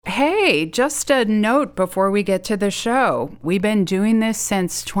Okay, just a note before we get to the show. We've been doing this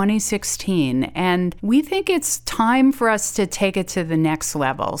since 2016, and we think it's time for us to take it to the next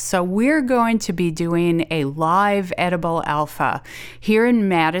level. So we're going to be doing a live Edible Alpha here in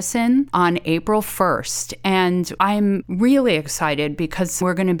Madison on April 1st. And I'm really excited because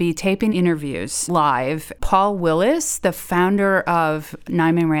we're going to be taping interviews live. Paul Willis, the founder of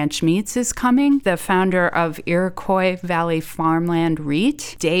Niman Ranch Meats, is coming. The founder of Iroquois Valley Farmland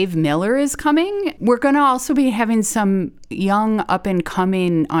REIT, Dave Miller, is coming. We're going to also be having some young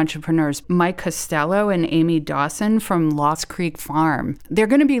up-and-coming entrepreneurs, Mike Costello and Amy Dawson from Lost Creek Farm. There are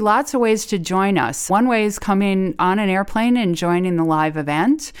going to be lots of ways to join us. One way is coming on an airplane and joining the live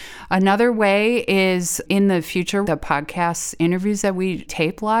event. Another way is in the future, the podcast interviews that we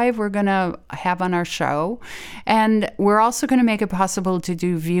tape live, we're going to have on our show. And we're also going to make it possible to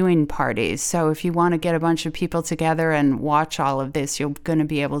do viewing parties. So if you want to get a bunch of people together and watch all of this, you're going to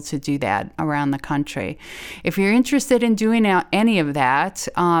be able to do that around the country. If you're interested in doing any of that,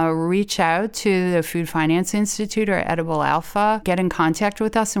 reach out to the Food Finance Institute or Edible Alpha. Get in contact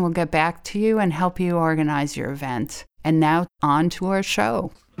with us and we'll get back to you and help you organize your event. And now on to our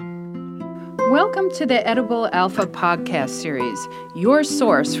show. Welcome to the Edible Alpha podcast series, your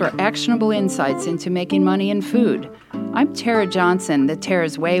source for actionable insights into making money in food. I'm Tara Johnson, the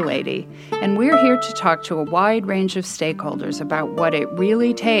Tara's Way Lady, and we're here to talk to a wide range of stakeholders about what it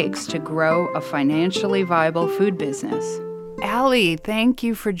really takes to grow a financially viable food business. Allie, thank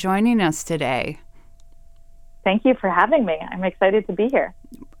you for joining us today. Thank you for having me. I'm excited to be here.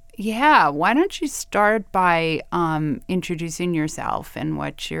 Yeah, why don't you start by introducing yourself and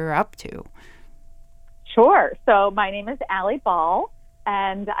what you're up to? Sure. So my name is Allie Ball,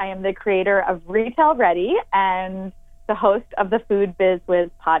 and I am the creator of Retail Ready and the host of the Food Biz Wiz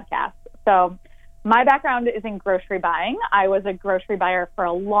podcast. So my background is in grocery buying. I was a grocery buyer for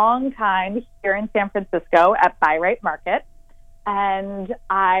a long time here in San Francisco at Buy Right Market. And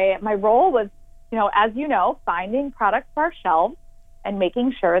my role was, as you know, finding products for our shelves and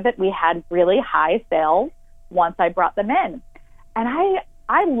making sure that we had really high sales once I brought them in. And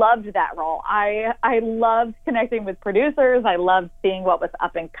I loved that role. I loved connecting with producers. I loved seeing what was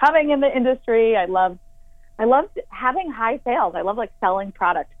up and coming in the industry. I loved having high sales. I loved selling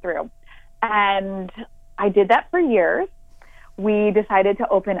products through. And I did that for years. We decided to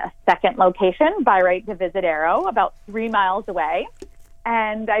open a second location, Buy Right Divisadero, about 3 miles away.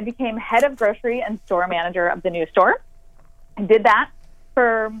 And I became head of grocery and store manager of the new store. I did that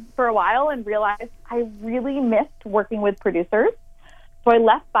for a while and realized I really missed working with producers. So I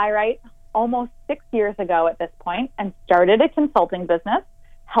left Buy Right almost 6 years ago at this point and started a consulting business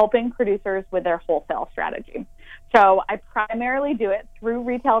helping producers with their wholesale strategy. So I primarily do it through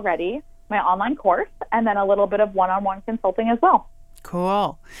Retail Ready, my online course, and then a little bit of one-on-one consulting as well.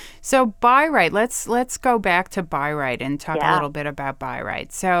 Cool. So Buy Right, let's go back to Buy Right and talk a little bit about Buy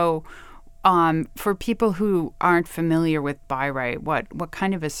Right. So for people who aren't familiar with Buy Right, what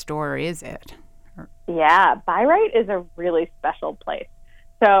kind of a store is it? Yeah, Buy Right is a really special place.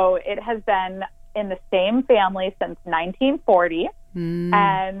 So it has been in the same family since 1940,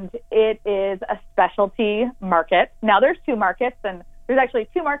 and it is a specialty market. Now, there's 2 markets, and there's actually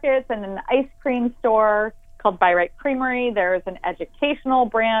 2 markets and an ice cream store called Buy Right Creamery. There's an educational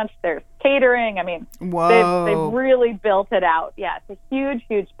branch. There's catering. I mean, they've really built it out. Yeah, it's a huge,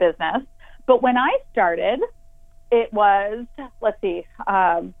 huge business. But when I started, it was,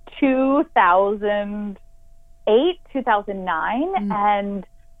 2008, 2009, and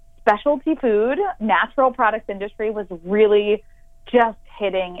specialty food, natural products industry was really just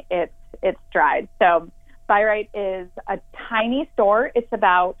hitting its stride. So Buy Right is a tiny store. It's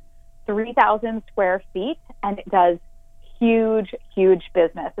about 3,000 square feet, and it does huge, huge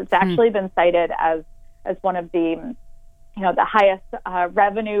business. It's actually been cited as one of the highest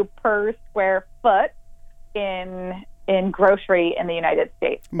revenue per square foot in grocery in the United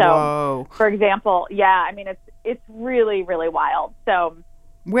States. So, For example, it's really, really wild. So,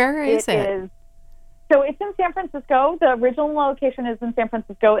 where is it? So it's in San Francisco. The original location is in San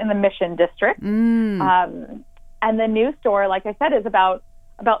Francisco in the Mission District. And the new store, like I said, is about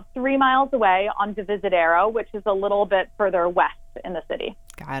 3 miles away on Divisadero, which is a little bit further west in the city.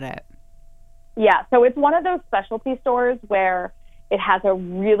 Got it. Yeah, so it's one of those specialty stores where it has a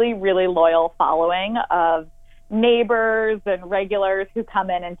really, really loyal following of neighbors and regulars who come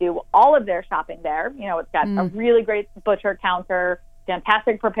in and do all of their shopping there. It's got a really great butcher counter,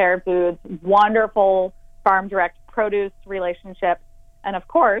 fantastic prepared foods, wonderful farm direct produce relationships, and of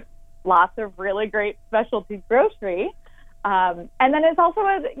course, lots of really great specialty grocery. And then it's also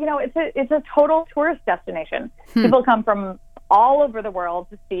it's a total tourist destination. People come from all over the world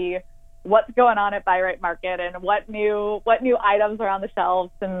to see what's going on at Buy Right Market and what new items are on the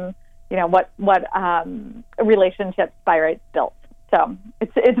shelves, and what relationships Buy Right's built. So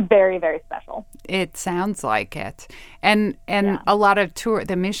it's very, very special. It sounds like it. And a lot of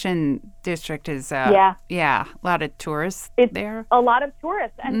the Mission District is, a lot of tourists there. A lot of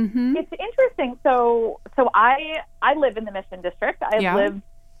tourists. And it's interesting. So I live in the Mission District. I've lived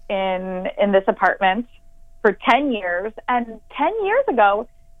in this apartment for 10 years. And 10 years ago,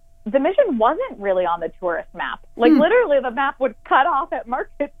 the Mission wasn't really on the tourist map. Like literally the map would cut off at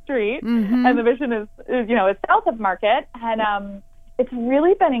Market Street, and the Mission is south of Market. And, it's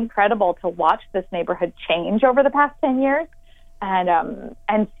really been incredible to watch this neighborhood change over the past 10 years,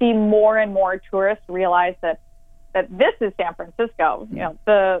 and see more and more tourists realize that this is San Francisco.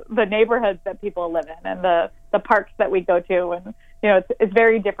 The neighborhoods that people live in, and the parks that we go to, and it's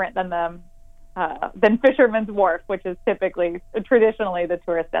very different than Fisherman's Wharf, which is traditionally the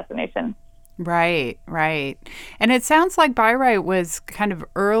tourist destination. Right. And it sounds like Buy Right was kind of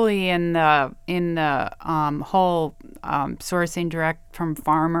early in the whole sourcing direct from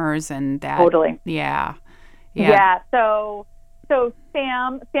farmers and that. Totally. Yeah. So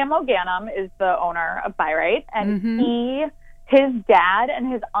Sam O'Ganim is the owner of Buy Right, and his dad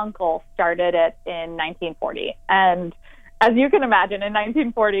and his uncle started it in 1940. And as you can imagine, in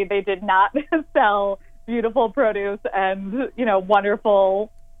 1940 they did not sell beautiful produce and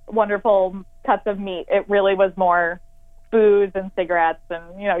wonderful cuts of meat. It really was more booze and cigarettes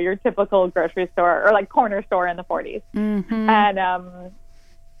and your typical grocery store or like corner store in the 40s.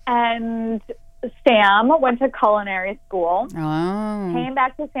 And Sam went to culinary school, came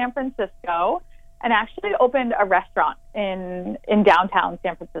back to San Francisco, and actually opened a restaurant in downtown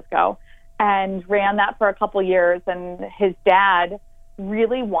San Francisco, and ran that for a couple years. And his dad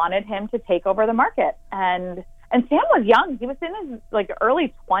really wanted him to take over the market, and Sam was young. He was in his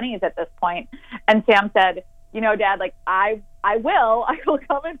early 20s at this point. And Sam said, Dad, I will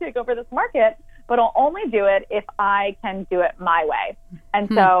come and take over this market, but I'll only do it if I can do it my way. And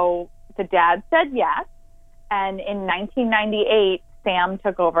so the dad said yes. And in 1998, Sam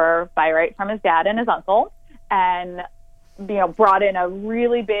took over Buy Right from his dad and his uncle, and brought in a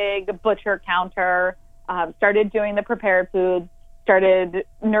really big butcher counter, started doing the prepared foods, started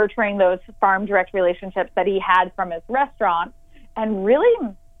nurturing those farm direct relationships that he had from his restaurant, and really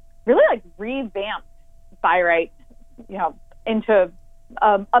revamped Buy Right, into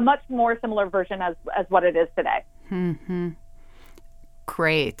a much more similar version as what it is today.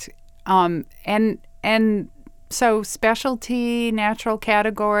 Great. And so specialty, natural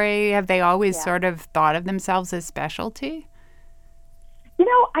category, have they always sort of thought of themselves as specialty?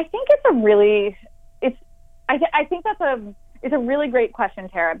 I think it's a really great question,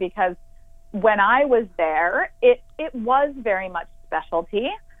 Tara, because when I was there, it was very much specialty,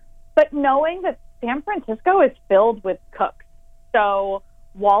 but knowing that San Francisco is filled with cooks. So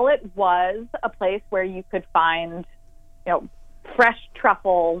while it was a place where you could find, fresh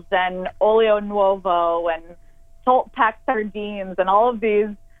truffles and olio nuovo and salt-packed sardines and all of these,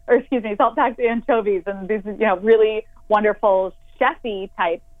 salt-packed anchovies and these, really wonderful chefy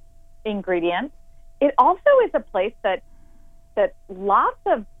type ingredients, it also is a place that lots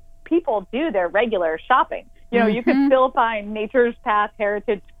of people do their regular shopping. You can still find Nature's Path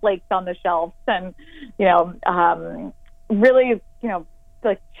heritage flakes on the shelves, and really,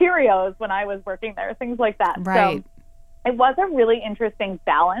 like Cheerios when I was working there, things like that. Right. So it was a really interesting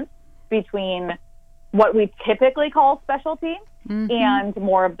balance between what we typically call specialty and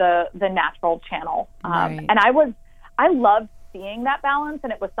more of the natural channel. Right. And I loved seeing that balance,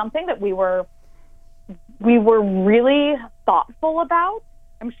 and it was something that we were really thoughtful about.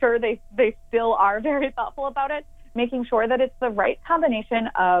 I'm sure they still are very thoughtful about it, making sure that it's the right combination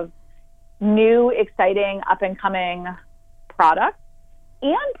of new, exciting, up-and-coming products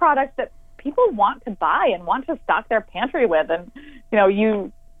and products that people want to buy and want to stock their pantry with. And,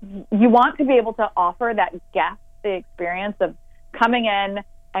 you want to be able to offer that guest the experience of coming in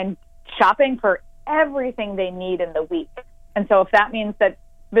and shopping for everything they need in the week. And so if that means that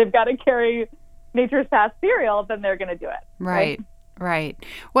they've got to carry Nature's Path cereal, then they're going to do it. Right.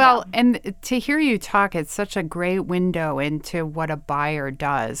 Well, and to hear you talk, it's such a great window into what a buyer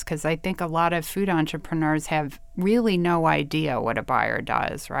does, because I think a lot of food entrepreneurs have really no idea what a buyer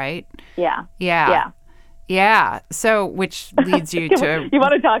does, right? Yeah. So, which leads you to... You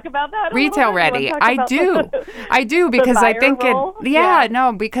want to talk about that? Retail Ready. I do, because I think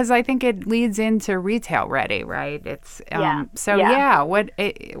because I think it leads into Retail Ready, right? It's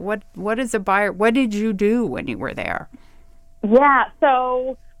what is a buyer? What did you do when you were there? Yeah,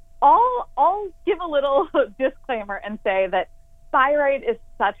 so I'll give a little disclaimer and say that Bi-Rite is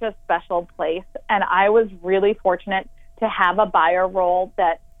such a special place, and I was really fortunate to have a buyer role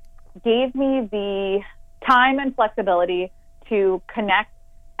that gave me the time and flexibility to connect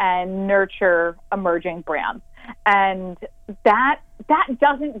and nurture emerging brands. And that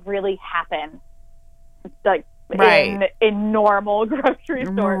doesn't really happen like in normal grocery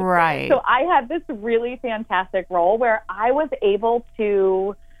stores. Right. So I had this really fantastic role where I was able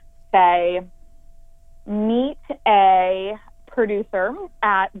to, say, meet a producer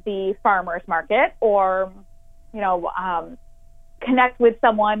at the farmer's market, or, connect with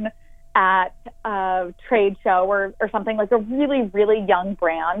someone at a trade show or something, like a really, really young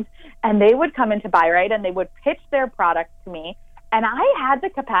brand. And they would come into Bi-Rite and they would pitch their product to me. And I had the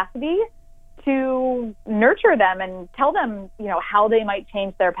capacity to nurture them and tell them, how they might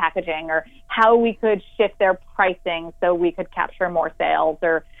change their packaging, or how we could shift their pricing so we could capture more sales,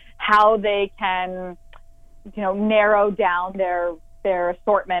 or how they can, narrow down their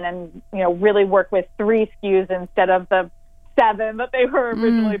assortment and, really work with 3 SKUs instead of the 7 that they were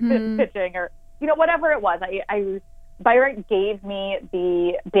originally pitching, or, whatever it was. Bi-Rite gave me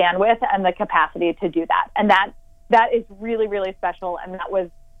the bandwidth and the capacity to do that. And that is really, really special. And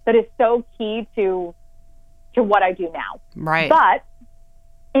that is so key to what I do now. Right. But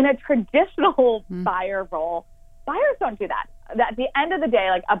in a traditional buyer role, buyers don't do that. At the end of the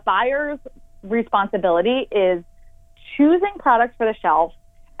day, like, a buyer's responsibility is choosing products for the shelf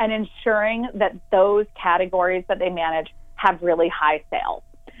and ensuring that those categories that they manage have really high sales.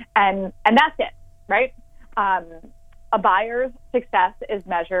 And that's it, right? A buyer's success is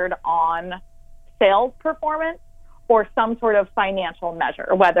measured on sales performance or some sort of financial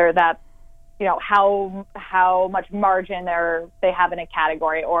measure, whether that's, how much margin they have in a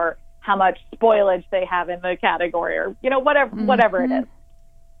category, or how much spoilage they have in the category, or, whatever it is.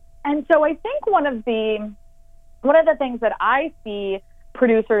 And so I think one of the things that I see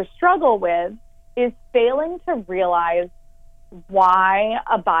producers struggle with is failing to realize why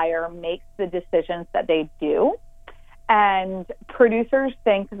a buyer makes the decisions that they do. And producers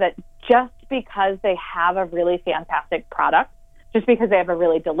think that just because they have a really fantastic product, just because they have a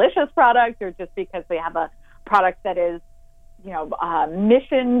really delicious product, or just because they have a product that is,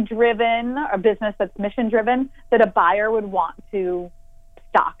 mission-driven, a business that's mission-driven, that a buyer would want to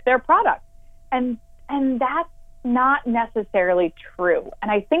stock their product. And that's not necessarily true.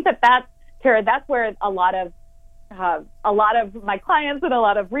 And I think Tara, that's where a lot of my clients and a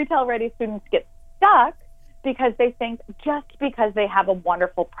lot of Retail Ready students get stuck, because they think just because they have a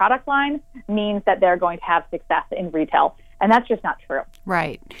wonderful product line means that they're going to have success in retail. And that's just not true.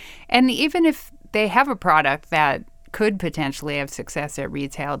 Right. And even if they have a product that could potentially have success at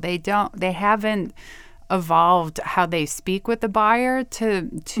retail, they haven't evolved how they speak with the buyer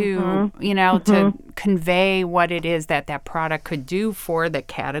to convey what it is that product could do for the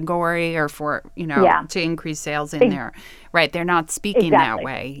category, or for, to increase sales in there. Right. They're not speaking that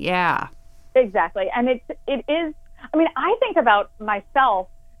way. Yeah. Exactly. And it is, I think about myself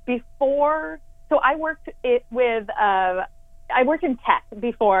before. So I worked in tech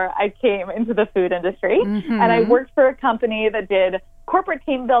before I came into the food industry, and I worked for a company that did corporate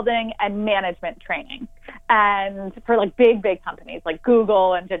team building and management training, and for like big companies like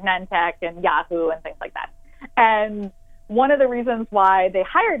Google and Genentech and Yahoo and things like that. And one of the reasons why they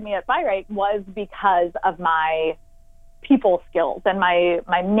hired me at Bi-Rite was because of my people skills and my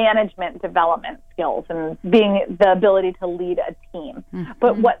management development skills, and being the ability to lead a team.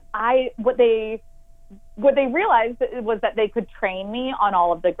 But what they realized was that they could train me on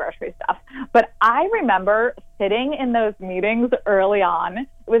all of the grocery stuff. But I remember sitting in those meetings early on. It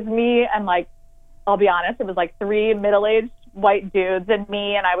was me and, like, I'll be honest, it was like 3 middle-aged white dudes and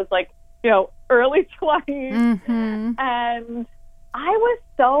me, and I was like, early 20s. And I was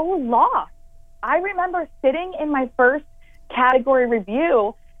so lost. I remember sitting in my first category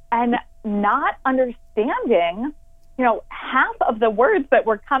review and not understanding, half of the words that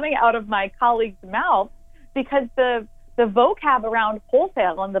were coming out of my colleagues' mouths, because the vocab around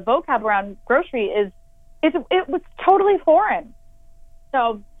wholesale and the vocab around grocery it was totally foreign.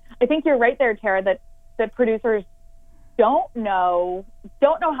 So I think you're right there, Tara, that producers don't know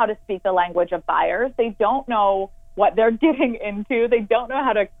how to speak the language of buyers. They don't know what they're getting into. They don't know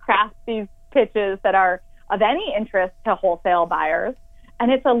how to craft these pitches that are of any interest to wholesale buyers.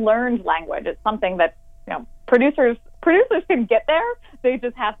 And it's a learned language. It's something that, producers can get there. They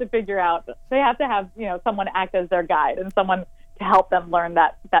just have to figure out, they have to have, someone act as their guide and someone to help them learn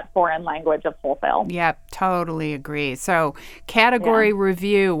that foreign language of wholesale. Yep, totally agree. So category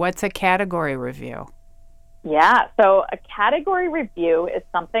review, what's a category review? Yeah, so a category review is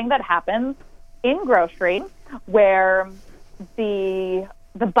something that happens in grocery where the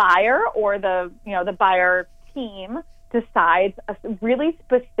buyer or the buyer team decides a really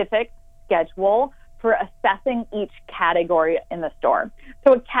specific schedule for assessing each category in the store.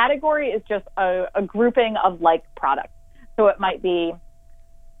 So a category is just a grouping of like products. So it might be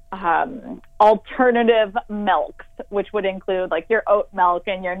alternative milks, which would include like your oat milk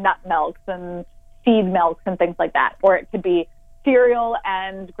and your nut milks and seed milks and things like that. Or it could be cereal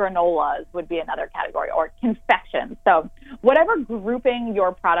and granolas would be another category, or confections. So whatever grouping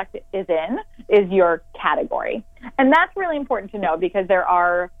your product is in is your category. And that's really important to know, because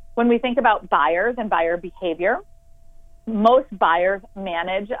when we think about buyers and buyer behavior, most buyers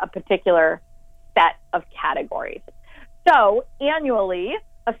manage a particular set of categories. So annually,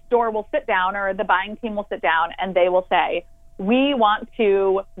 a store will sit down, or the buying team will sit down, and they will say, we want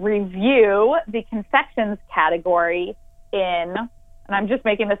to review the confections category and I'm just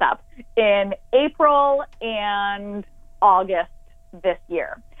making this up, in April and August this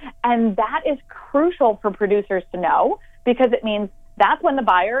year. And that is crucial for producers to know, because it means that's when the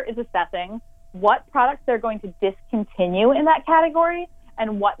buyer is assessing what products they're going to discontinue in that category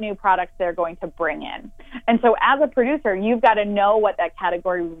and what new products they're going to bring in. And so as a producer, you've got to know what that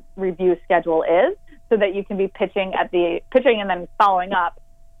category review schedule is, so that you can be pitching and then following up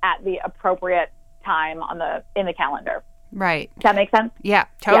at the appropriate time in the calendar. Right. Does that make sense? Yeah,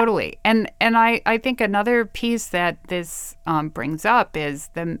 totally. Yeah. And I think another piece that this brings up is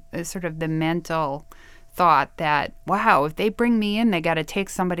sort of the mental thought that, wow, if they bring me in, they got to take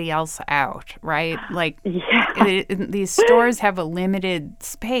somebody else out, right? Like these stores have a limited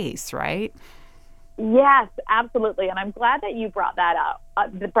space, right? Yes, absolutely. And I'm glad that you brought that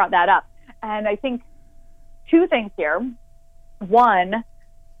up. And I think two things here. One,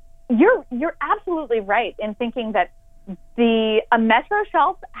 you're absolutely right in thinking that a Metro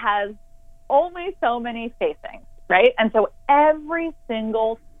shelf has only so many facings, right? And so every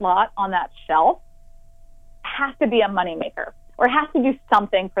single slot on that shelf has to be a moneymaker, or has to do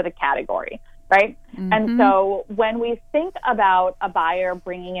something for the category, right? Mm-hmm. And so when we think about a buyer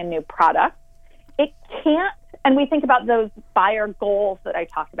bringing in new products, it can't, and we think about those buyer goals that I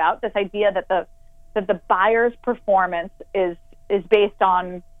talked about, this idea that the buyer's performance is based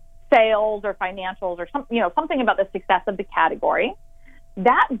on sales or financials or something about the success of the category.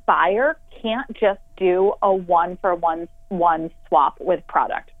 That buyer can't just do a one-for-one swap with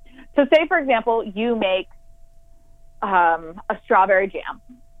product. So say, for example, you make a strawberry jam.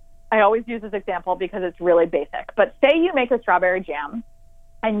 I always use this example because it's really basic. But say you make a strawberry jam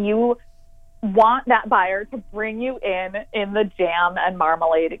and you want that buyer to bring you in the jam and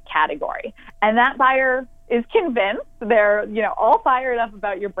marmalade category. And that buyer is convinced, they're all fired up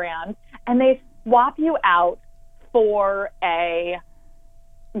about your brand, and they swap you out for a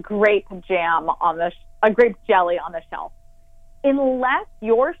grape jelly on the shelf. Unless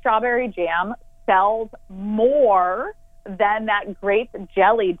your strawberry jam sells more than that grape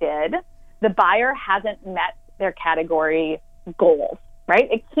jelly did, the buyer hasn't met their category goals, right?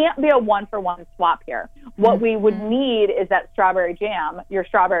 It can't be a one-for-one swap here. What we would need is that your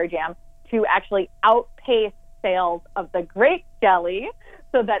strawberry jam, to actually outpace sales of the grape jelly,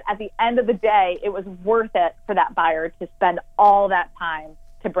 so that at the end of the day, it was worth it for that buyer to spend all that time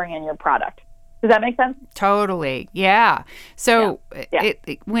to bring in your product. Does that make sense? Totally. Yeah. So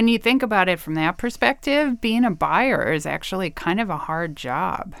when you think about it from that perspective, being a buyer is actually kind of a hard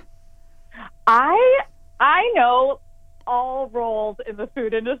job. I know all roles in the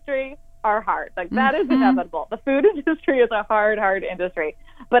food industry are hard. Like, that is inevitable. The food industry is a hard industry.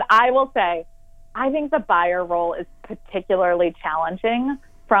 But I will say, I think the buyer role is particularly challenging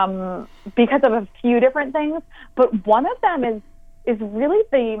because of a few different things. But one of them is really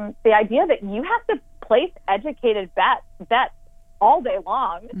the idea that you have to place educated bets all day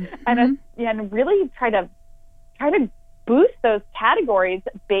long, and really try to boost those categories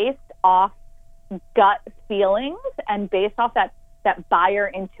based off gut feelings and based off that buyer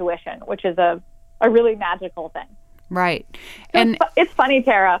intuition, which is a really magical thing. Right. So and it's funny,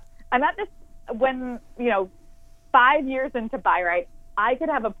 Tara. I'm at this when 5 years into Buy Right, I could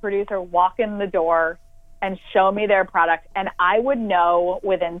have a producer walk in the door and show me their product, and I would know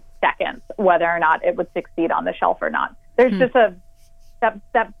within seconds whether or not it would succeed on the shelf or not. There's just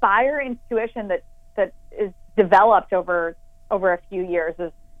that buyer intuition that is developed over a few years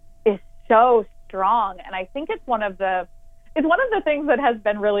is so strong, and I think it's one of the things that has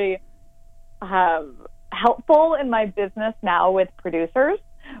been really helpful in my business now with producers.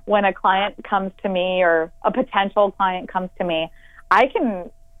 When a client comes to me, or a potential client comes to me, I can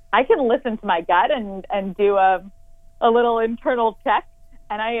listen to my gut and do a little internal check,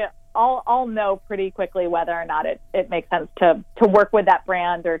 and I'll know pretty quickly whether or not it makes sense to work with that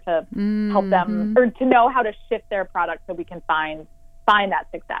brand or to help them, or to know how to shift their product so we can find that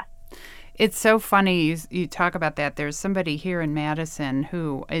success. It's so funny you talk about that. There's somebody here in Madison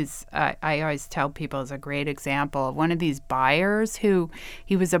who is, I always tell people, is a great example of one of these buyers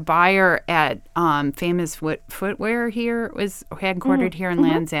he was a buyer at Famous Footwear here, was headquartered here, and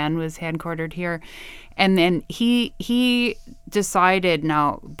Land's End was headquartered here. And then he decided,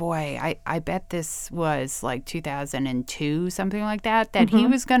 no, boy, I bet this was like 2002, something like that he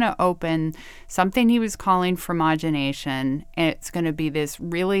was going to open something he was calling Fromagination. And it's going to be this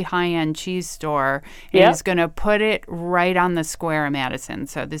really high-end cheese store. And he's going to put it right on the square of Madison.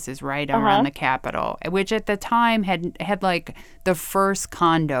 So this is right around the Capitol, which at the time had like the first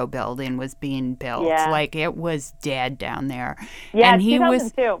condo building was being built. Yeah. Like it was dead down there. Yeah, and he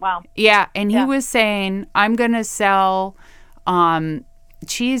 2002. Wow. Yeah, and he was saying, I'm going to sell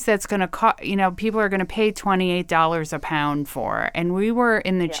cheese that's going to cost, people are going to pay $28 a pound for. And we were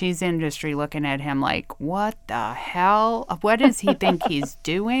in the cheese industry looking at him like, what the hell? What does he think he's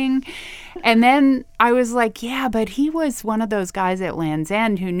doing? And then I was like, yeah, but he was one of those guys at Land's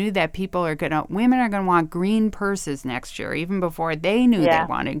End who knew that women are going to want green purses next year, even before they knew they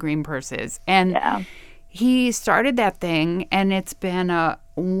wanted green purses. And he started that thing, and it's been a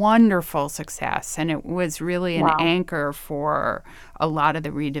wonderful success. And it was really an anchor for a lot of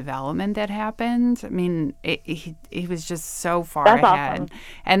the redevelopment that happened. I mean, he was just so far ahead. Awesome.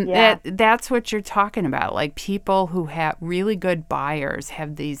 And that's what you're talking about. Like, people who have really good buyers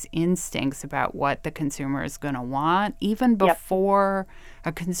have these instincts about what the consumer is going to want, even before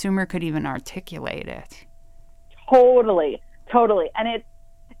a consumer could even articulate it. Totally. And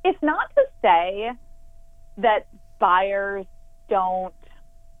it's not to say that buyers don't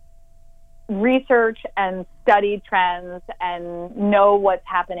research and study trends and know what's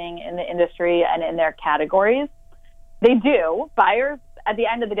happening in the industry and in their categories. They do. Buyers, at the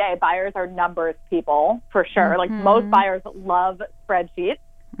end of the day, buyers are numbers people, for sure. Like, most buyers love spreadsheets.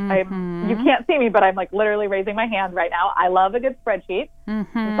 You can't see me, but I'm like literally raising my hand right now. I love a good spreadsheet.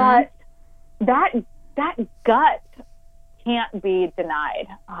 But that gut can't be denied.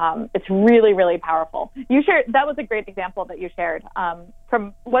 It's really, really powerful. That was a great example that you shared.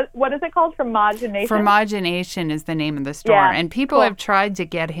 From what is it called? Fromagination? Fromagination is the name of the store. Yeah, and people have tried to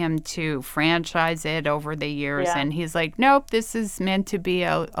get him to franchise it over the years. Yeah. And he's like, nope, this is meant to be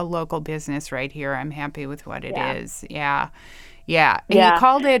a local business right here. I'm happy with what it is. Yeah. Yeah. And he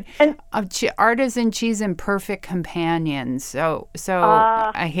called it Artisan Cheese and Perfect Companions. So That's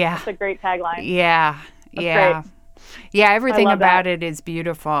a great tagline. Yeah. That's great. Yeah, everything about it is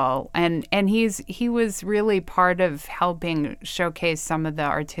beautiful, and he was really part of helping showcase some of the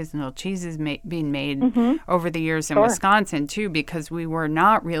artisanal cheeses being made over the years in Wisconsin too, because we were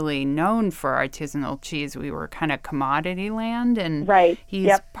not really known for artisanal cheese. We were kind of commodity land, and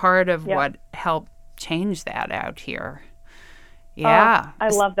he's part of what helped change that out here. Yeah, I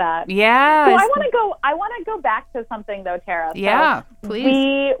love that. Yeah. So I want to go back to something though, Tara. Yeah, so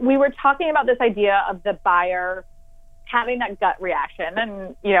please. We were talking about this idea of the buyer having that gut reaction,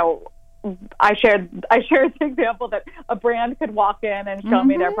 and I shared the example that a brand could walk in and show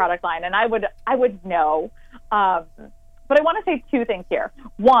me their product line, and I would know. But I want to say two things here.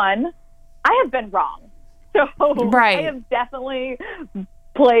 One, I have been wrong. So I have definitely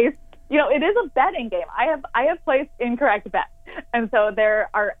placed. It is a betting game. I have placed incorrect bets, and so there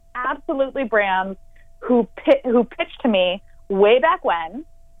are absolutely brands who pitched to me way back when.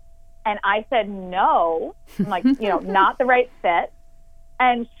 And I said no, like, not the right fit.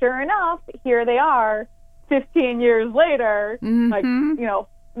 And sure enough, here they are 15 years later, like,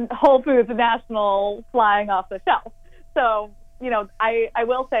 Whole Foods National flying off the shelf. So, I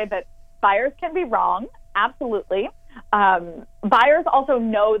will say that buyers can be wrong. Absolutely. Buyers also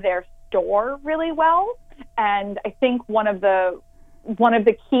know their store really well. And I think one of the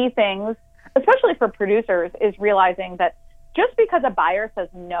key things, especially for producers, is realizing that just because a buyer says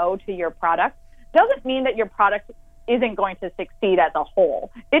no to your product doesn't mean that your product isn't going to succeed as a whole.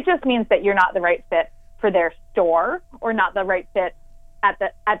 It just means that you're not the right fit for their store, or not the right fit at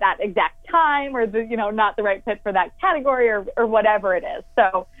that exact time, or not the right fit for that category, or whatever it is.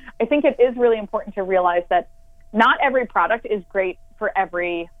 So I think it is really important to realize that not every product is great for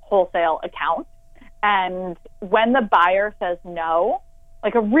every wholesale account. And when the buyer says no,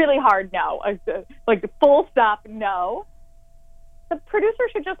 like a really hard no, like full stop no, the producer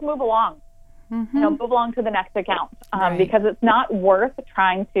should just move along, move along to the next account, because it's not worth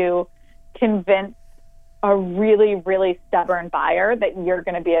trying to convince a really, really stubborn buyer that you're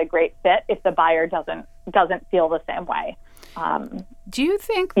going to be a great fit if the buyer doesn't feel the same way. Do you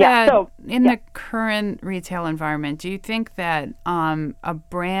think Yeah, that so, in yeah. the current retail environment, do you think that a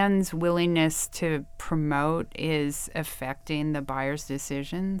brand's willingness to promote is affecting the buyer's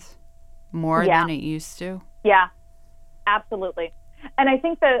decisions more Yeah. than it used to? Yeah, absolutely. And I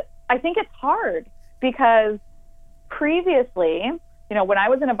think it's hard because previously, when I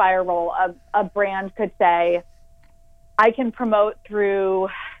was in a buyer role, a brand could say, I can promote through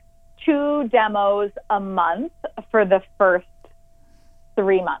 2 demos a month for the first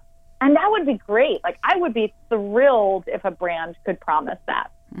 3 months. And that would be great. Like, I would be thrilled if a brand could promise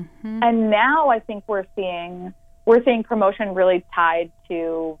that. Mm-hmm. And now I think we're seeing promotion really tied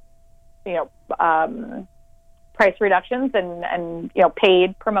to, price reductions and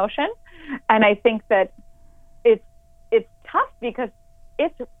paid promotion. And I think that it's tough because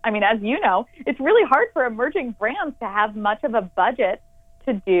as you know, it's really hard for emerging brands to have much of a budget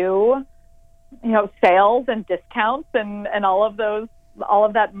to do, sales and discounts and all of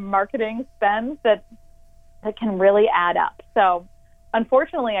that marketing spend that can really add up. So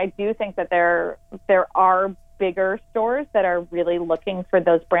unfortunately, I do think that there are bigger stores that are really looking for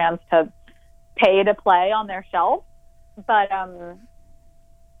those brands to pay to play on their shelf. But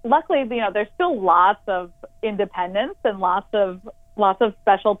luckily, there's still lots of independents and lots of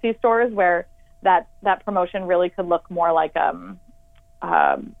specialty stores where that promotion really could look more like demo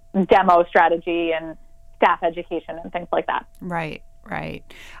strategy and staff education and things like that. Right.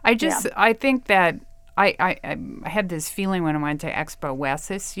 I think that I had this feeling when I went to Expo West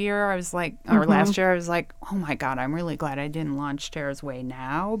this year. I was like, or last year, I was like, oh my God, I'm really glad I didn't launch Tara's Way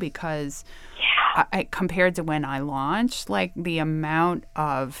now because I compared to when I launched, like the amount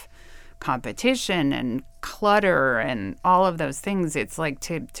of competition and clutter and all of those things, it's like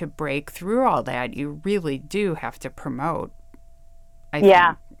to break through all that, you really do have to promote. I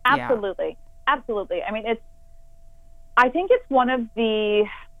think. Absolutely. Absolutely. I think it's one of the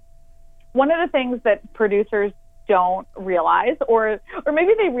things that producers don't realize, or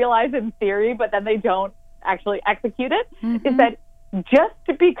maybe they realize in theory, but then they don't actually execute it, is that just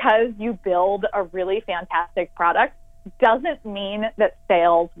because you build a really fantastic product doesn't mean that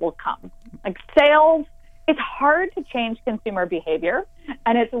sales will come. Like, sales, it's hard to change consumer behavior,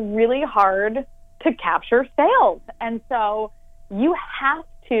 and it's really hard to capture sales. And so you have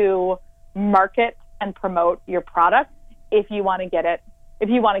to market and promote your product if you want to get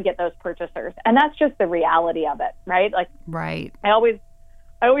those purchasers. And that's just the reality of it, right? Like, right. I always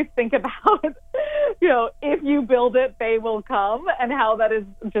think about, if you build it, they will come, and how that is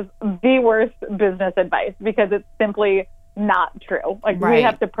just the worst business advice because it's simply not true. Like, we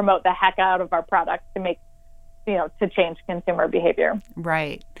have to promote the heck out of our products to make, to change consumer behavior.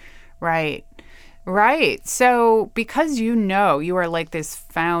 Right. So because you are like this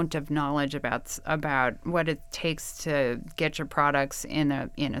fount of knowledge about what it takes to get your products in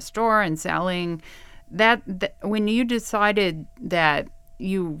a store and selling, that when you decided that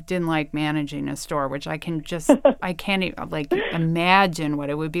you didn't like managing a store, which I can't imagine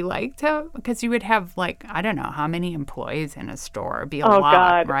what it would be like because you would have like, I don't know how many employees in a store. It'd be a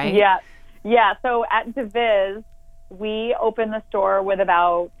lot, God. right? Yeah. So at DeViz, we opened the store with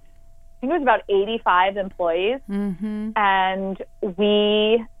about 85 employees, and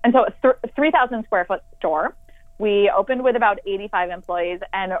so a 3,000 square foot store. We opened with about 85 employees,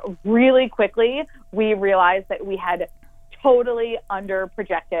 and really quickly we realized that we had totally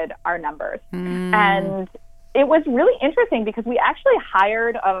under-projected our numbers. And it was really interesting because we actually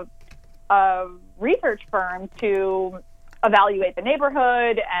hired a research firm to evaluate the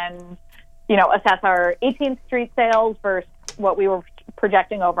neighborhood and, assess our 18th Street sales versus what we were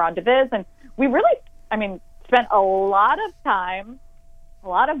projecting over on DeViz. And we really, spent a lot of time, a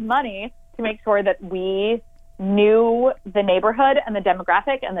lot of money to make sure that we knew the neighborhood and the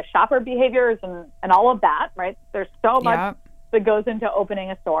demographic and the shopper behaviors and all of that, right? There's so much that goes into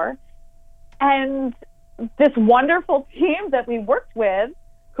opening a store. And this wonderful team that we worked with,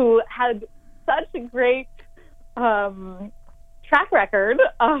 who had such a great track record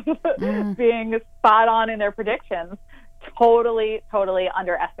of being spot on in their predictions, totally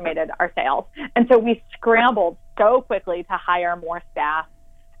underestimated our sales. And so we scrambled so quickly to hire more staff.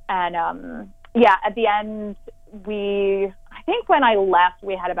 And at the end, I think when I left,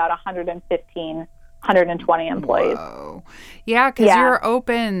 we had about 120 employees. Whoa. Yeah, because you're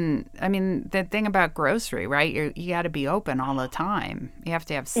open. The thing about grocery, right? You got to be open all the time. You have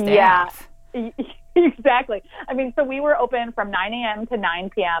to have staff. Yeah, exactly. So we were open from 9 a.m. to 9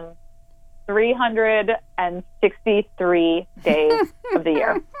 p.m. 363 days of the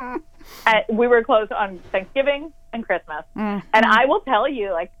year. And we were closed on Thanksgiving and Christmas. And I will tell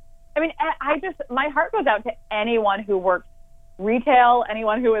you, my heart goes out to anyone who works retail,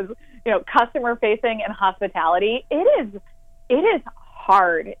 anyone who is, customer facing in hospitality, it is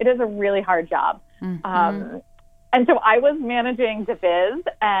hard. It is a really hard job. Mm-hmm. And so I was managing the biz,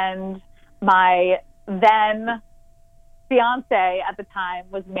 and my then fiance at the time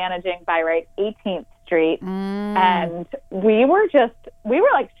was managing Bi-Rite 18th Street. And we were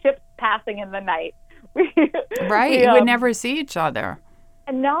like ships passing in the night. Right. You would never see each other.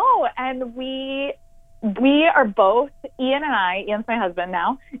 No. And we are both, Ian's my husband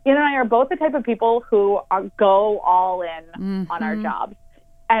now, Ian and I are both the type of people who go all in on our jobs.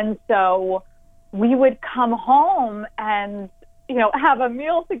 And so we would come home and, have a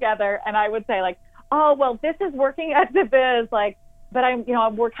meal together. And I would say, like, oh, well, this is working at the biz. Like, but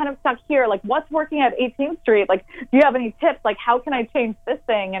we're kind of stuck here. Like, what's working at 18th Street? Like, do you have any tips? Like, how can I change this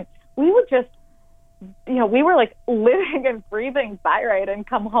thing? And we would just, we were like living and breathing Bi-Rite, and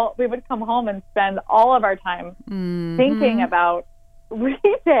we would come home and spend all of our time thinking about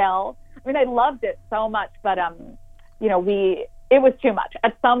retail. I mean, I loved it so much, but, it was too much.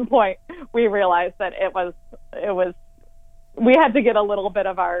 At some point, we realized that we had to get a little bit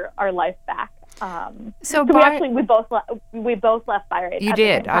of our life back. So we both left Bi-Rite. You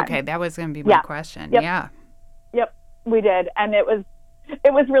did? Okay, that was going to be my question. Yep. Yeah. Yep, we did, and it was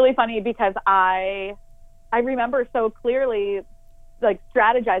really funny because I remember so clearly, like,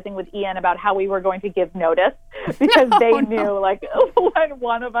 strategizing with Ian about how we were going to give notice, because they knew like when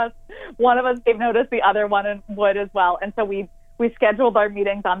one of us gave notice, the other one would as well, and so we scheduled our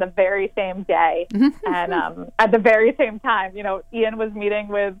meetings on the very same day and at the very same time. Ian was meeting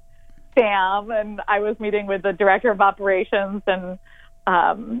with Sam, and I was meeting with the director of operations, and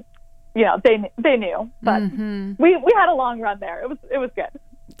they knew, but we had a long run there. It was good.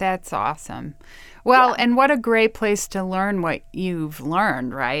 That's awesome. Well, and what a great place to learn what you've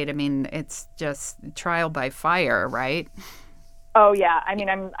learned, right? I mean, it's just trial by fire, right? Oh yeah. I mean,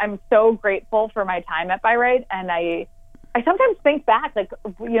 I'm so grateful for my time at Bi-Rite, and I sometimes think back, like,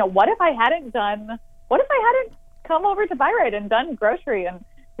 what if I hadn't come over to Bi-Rite and done grocery, and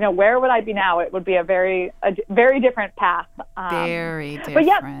where would I be now? It would be a very different path. Very different. But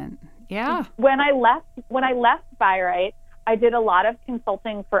yeah. When I left Bi-Rite, I did a lot of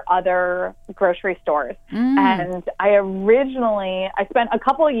consulting for other grocery stores. And I spent a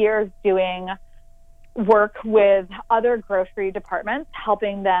couple of years doing work with other grocery departments,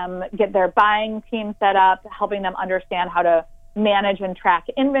 helping them get their buying team set up, helping them understand how to manage and track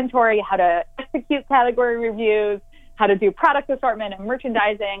inventory, how to execute category reviews, how to do product assortment and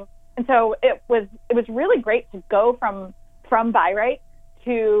merchandising. And so it was really great to go from Bi-Rite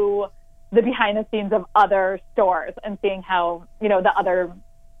to the behind the scenes of other stores and seeing how, the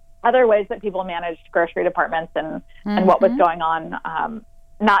other ways that people managed grocery departments and what was going on,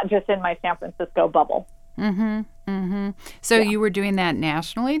 not just in my San Francisco bubble. So you were doing that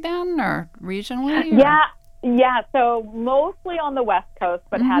nationally then, or regionally? Or? Yeah. So mostly on the West Coast,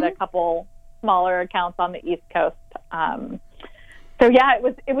 but had a couple smaller accounts on the East Coast. So yeah, it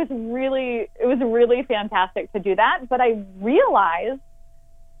was really fantastic to do that. But I realized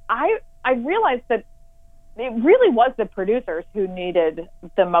that it really was the producers who needed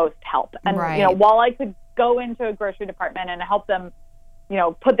the most help. And while I could go into a grocery department and help them,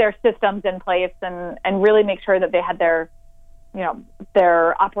 put their systems in place and really make sure that they had their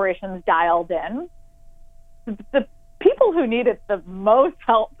operations dialed in, the people who needed the most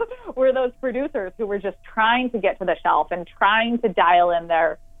help were those producers who were just trying to get to the shelf and trying to dial in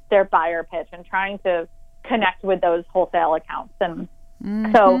their buyer pitch and trying to connect with those wholesale accounts. And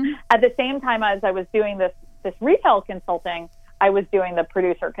so at the same time as I was doing this retail consulting, I was doing the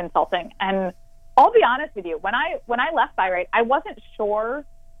producer consulting. And I'll be honest with you, when I left Bi-Rite, I wasn't sure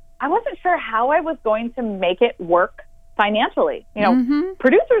how I was going to make it work financially.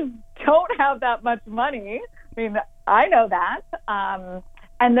 Producers don't have that much money. I mean, I know that. And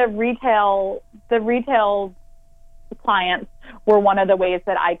the retail clients were one of the ways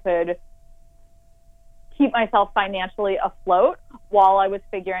that I could keep myself financially afloat while I was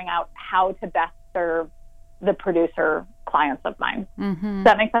figuring out how to best serve the producer clients of mine. Does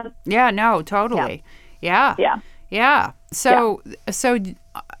that make sense? Yeah, no, totally. Yeah. So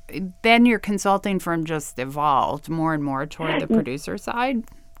then your consulting firm just evolved more and more toward the producer side,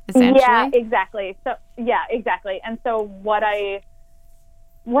 essentially? Yeah, exactly. And so what I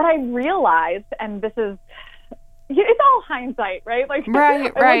realized, and this is, it's all hindsight, right? Like, I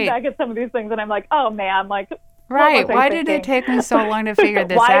look back at some of these things and I'm like, oh man, like, right. Why did it take me so long to figure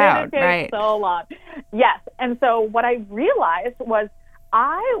this out? Why did it take so long? Yes. And so what I realized was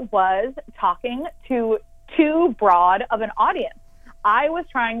I was talking to too broad of an audience. I was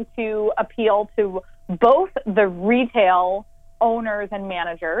trying to appeal to both the retail owners and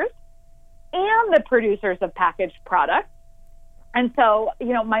managers and the producers of packaged products. And so,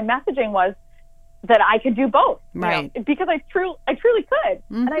 my messaging was that I could do both, right? Because I truly could.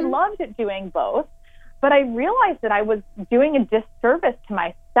 Mm-hmm. And I loved doing both. But I realized that I was doing a disservice to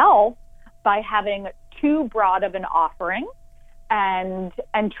myself by having too broad of an offering and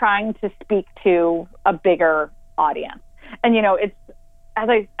trying to speak to a bigger audience. And, it's, as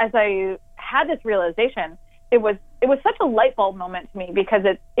I had this realization, it was such a light bulb moment to me, because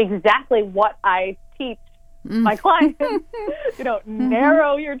it's exactly what I teach my clients, mm-hmm.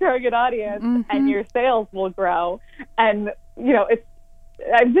 narrow your target audience, mm-hmm. and your sales will grow. And,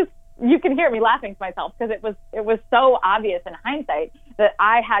 you can hear me laughing to myself, because it was so obvious in hindsight that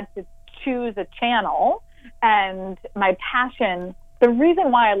I had to choose a channel, and my passion, the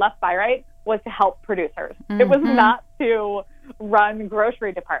reason why I left Buy Right was to help producers. Mm-hmm. It was not to run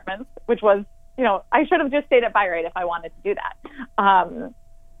grocery departments, which was, I should have just stayed at Buy Right if I wanted to do that.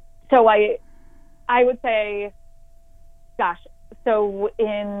 So I would say, so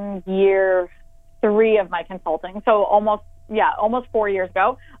in year 3 of my consulting, so almost 4 years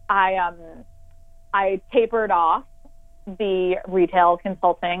ago, I tapered off the retail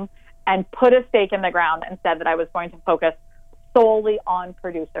consulting and put a stake in the ground and said that I was going to focus solely on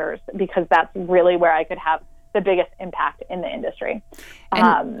producers, because that's really where I could have the biggest impact in the industry.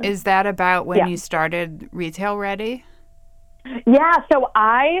 And is that about when you started Retail Ready? Yeah, so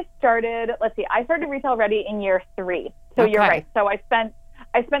I started Retail Ready in year 3. So You're right. So I spent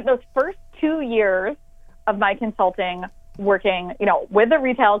those first 2 years of my consulting working, with the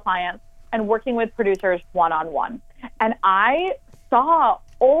retail clients and working with producers one-on-one. And I saw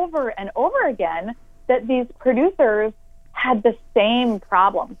over and over again that these producers had the same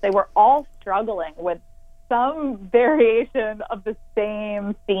problems. They were all struggling with some variation of the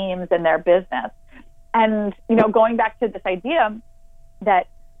same themes in their business. And, going back to this idea that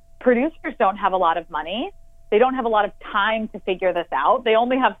producers don't have a lot of money, they don't have a lot of time to figure this out. They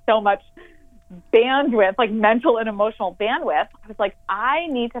only have so much bandwidth, like mental and emotional bandwidth. I was like, I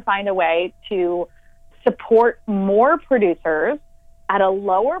need to find a way to support more producers at a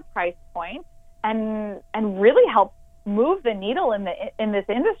lower price point and really help move the needle in this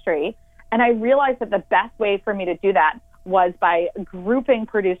industry. And I realized that the best way for me to do that was by grouping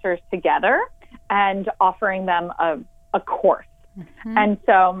producers together and offering them a course. Mm-hmm.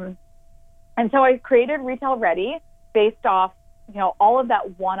 And so I created Retail Ready based off, all of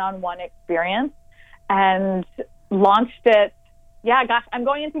that one-on-one experience, and launched it. Yeah, I'm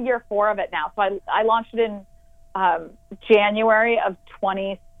going into year 4 of it now. So I launched it in January of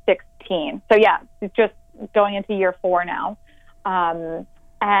 2016. So yeah, it's just going into year 4 now.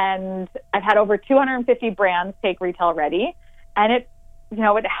 And I've had over 250 brands take Retail Ready, and it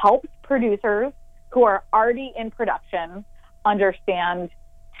helps producers who are already in production understand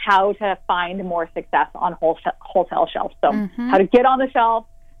how to find more success on wholesale shelves. So how to get on the shelf,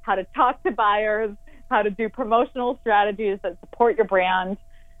 how to talk to buyers, how to do promotional strategies that support your brand,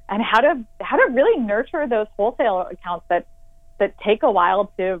 and how to really nurture those wholesale accounts that take a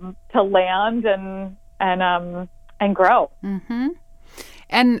while to land and grow. Mm-hmm.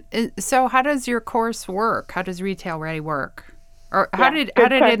 And so how does your course work? How does Retail Ready work? Or how did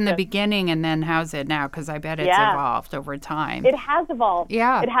it in the beginning, and then how's it now? Because I bet it's evolved over time. It has evolved.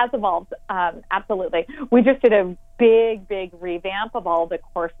 Yeah. It has evolved. Absolutely. We just did a big revamp of all the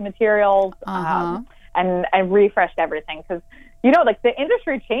course materials and refreshed everything. Because, the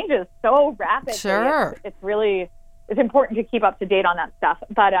industry changes so rapidly. Sure. It's important to keep up to date on that stuff.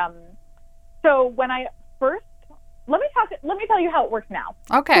 But so when I first, let me tell you how it works now.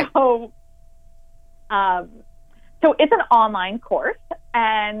 Okay. So it's an online course,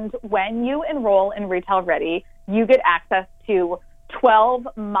 and when you enroll in Retail Ready, you get access to 12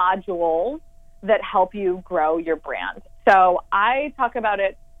 modules that help you grow your brand. So I talk about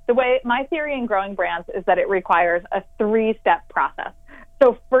it, the way my theory in growing brands is that it requires a 3-step process.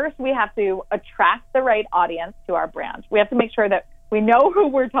 So first we have to attract the right audience to our brand. We have to make sure that we know who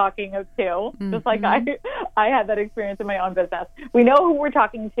we're talking to, just like I had that experience in my own business. We know who we're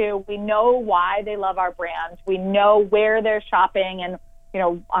talking to. We know why they love our brand. We know where they're shopping and,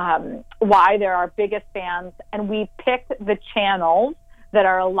 why they're our biggest fans. And we picked the channels that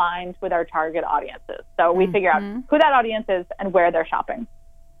are aligned with our target audiences. So we figure out who that audience is and where they're shopping.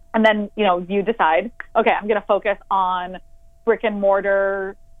 And then, you decide, okay, I'm going to focus on brick and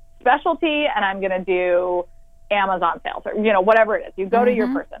mortar specialty, and I'm going to do Amazon sales, or whatever it is. You go to your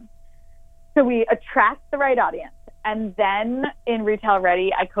person. So we attract the right audience, and then in Retail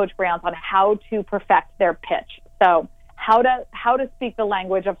Ready, I coach brands on how to perfect their pitch. So how to speak the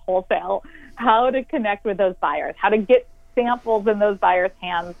language of wholesale, how to connect with those buyers, how to get samples in those buyers'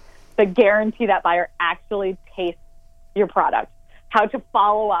 hands that guarantee that buyer actually tastes your product, how to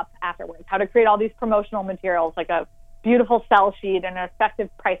follow up afterwards, how to create all these promotional materials like a beautiful sell sheet and an effective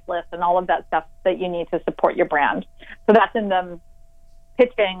price list and all of that stuff that you need to support your brand. So that's in the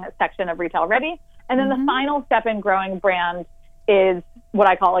pitching section of Retail Ready. And then the final step in growing brand is what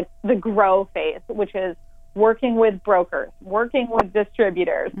I call like the grow phase, which is working with brokers, working with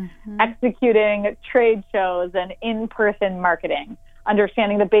distributors, executing trade shows and in-person marketing,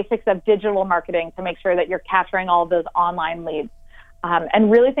 understanding the basics of digital marketing to make sure that you're capturing all of those online leads, and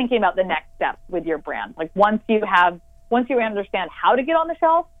really thinking about the next steps with your brand. Like once you understand how to get on the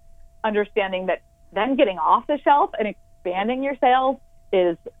shelf, understanding that then getting off the shelf and expanding your sales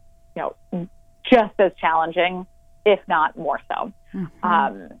is, just as challenging, if not more so.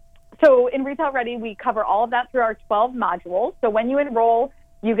 So in Retail Ready, we cover all of that through our 12 modules. So when you enroll,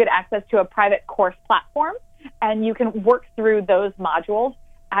 you get access to a private course platform, and you can work through those modules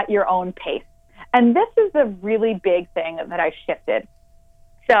at your own pace. And this is a really big thing that I shifted.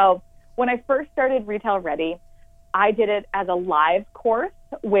 So when I first started Retail Ready, I did it as a live course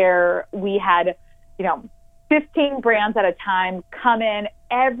where we had, 15 brands at a time come in.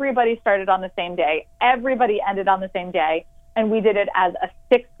 Everybody started on the same day. Everybody ended on the same day. And we did it as a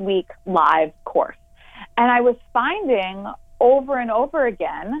 6-week live course. And I was finding over and over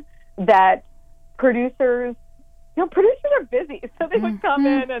again that producers are busy. So they would come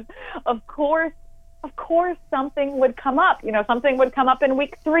in and of course, something would come up. Something would come up in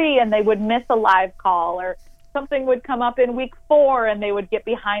week 3 and they would miss a live call, or something would come up in week 4 and they would get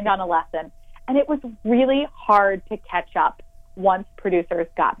behind on a lesson. And it was really hard to catch up once producers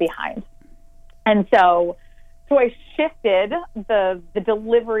got behind. And so I shifted the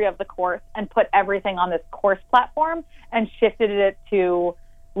delivery of the course and put everything on this course platform and shifted it to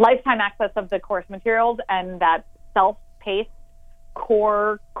lifetime access of the course materials and that self-paced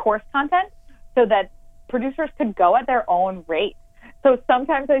core course content so that producers could go at their own rate. So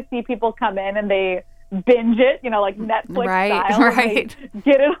sometimes I see people come in and they binge it, like Netflix style, right.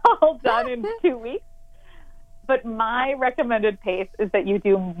 Get it all done in 2 weeks. But my recommended pace is that you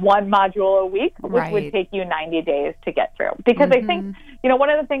do 1 module a week, which would take you 90 days to get through. Because I think, one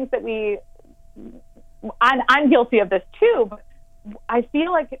of the things that I'm guilty of this too, but I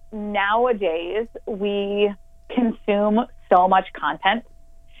feel like nowadays we consume so much content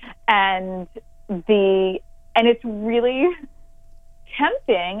and it's really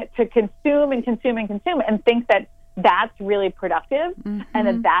tempting to consume and think that that's really productive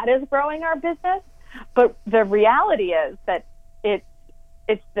and that is growing our business. But the reality is that it's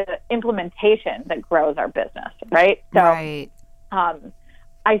the implementation that grows our business, right? So I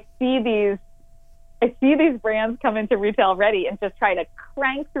see these brands come into Retail Ready and just try to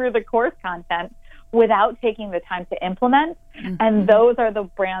crank through the course content without taking the time to implement. And those are the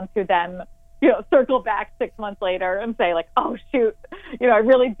brands who then circle back 6 months later and say like, oh shoot, I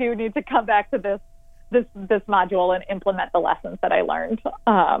really do need to come back to this module and implement the lessons that I learned.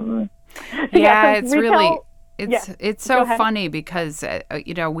 It's so funny because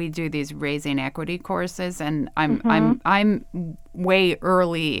we do these raising equity courses, and I'm way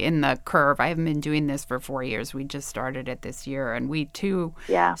early in the curve. I haven't been doing this for 4 years. We just started it this year, and we too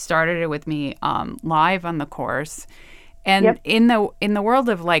started it with me live on the course. And in the world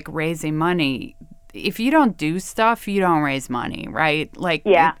of like raising money, if you don't do stuff, you don't raise money, right? Like,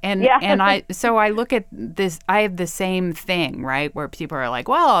 and I look at this, I have the same thing, right? Where people are like,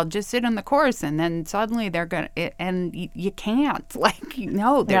 well, I'll just sit in the course, and then suddenly they're going to, and you can't. Like,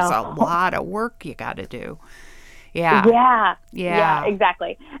 there's a lot of work you got to do. Yeah,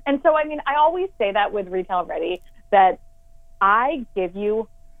 exactly. And so, I always say that with Retail Ready, that I give you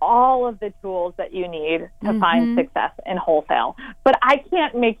all of the tools that you need to find success in wholesale. But I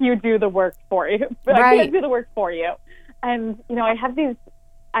can't make you do the work for you. I can't do the work for you. And, I have these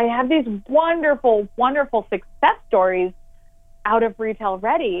wonderful, wonderful success stories out of Retail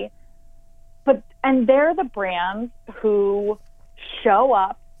Ready. And they're the brands who show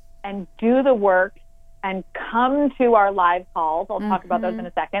up and do the work and come to our live calls. I'll talk about those in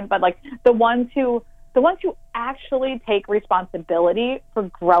a second. But like the ones who actually take responsibility for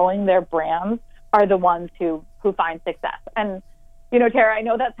growing their brands are the ones who find success. And, Tara, I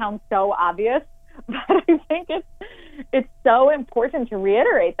know that sounds so obvious, but I think it's so important to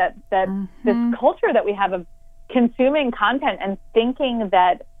reiterate that this culture that we have of consuming content and thinking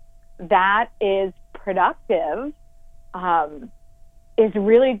that is productive is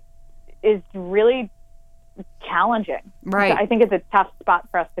really challenging. Right. I think it's a tough spot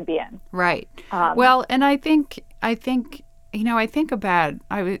for us to be in. Right. Well, and I think about,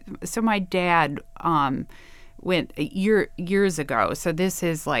 so my dad years ago, so this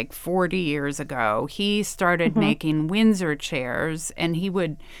is like 40 years ago, he started making Windsor chairs, and he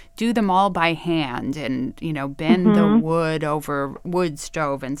would do them all by hand and, bend the wood over wood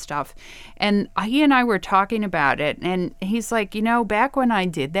stove and stuff. And he and I were talking about it, and he's like, back when I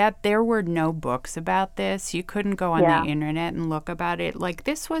did that, there were no books about this. You couldn't go on the internet and look about it. Like,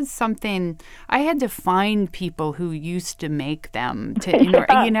 this was something I had to find people who used to make them to,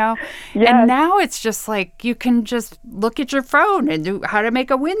 Yes. And now it's just like you can just look at your phone and do how to make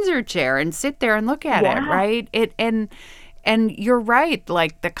a Windsor chair and sit there and look at it, right? And you're right,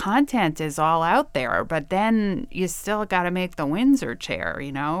 like the content is all out there, but then you still got to make the Windsor chair,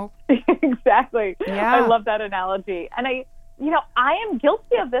 Exactly. Yeah. I love that analogy. And I am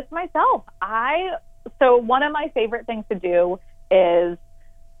guilty of this myself. So one of my favorite things to do is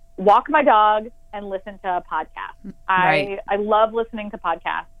walk my dog and listen to a podcast. Right. I love listening to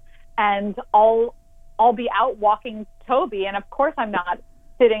podcasts, and I'll be out walking Toby, and of course I'm not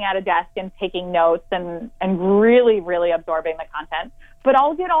sitting at a desk and taking notes and really, really absorbing the content. But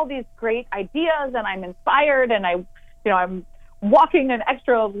I'll get all these great ideas, and I'm inspired, and I'm walking an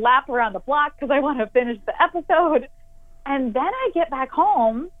extra lap around the block because I want to finish the episode. And then I get back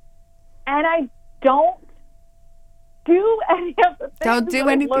home and I don't do any of the things don't do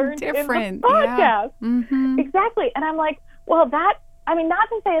that anything I learned different. in the podcast. Yeah. Mm-hmm. Exactly. And I'm like, well, not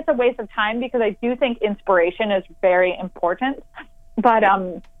to say it's a waste of time, because I do think inspiration is very important. But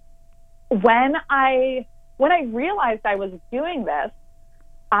when I realized I was doing this,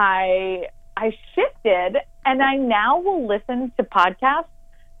 I shifted, and I now will listen to podcasts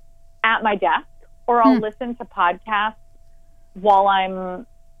at my desk, or I'll listen to podcasts while I'm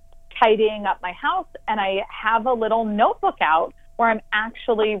tidying up my house, and I have a little notebook out where I'm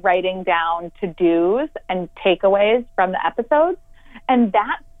actually writing down to-dos and takeaways from the episodes. And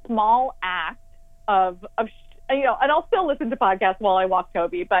that small act of and I'll still listen to podcasts while I walk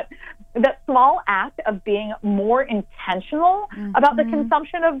Toby, but that small act of being more intentional about the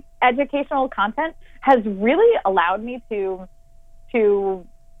consumption of educational content has really allowed me to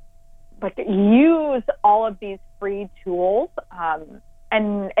like use all of these free tools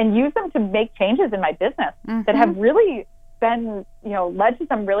and use them to make changes in my business that have really been, led to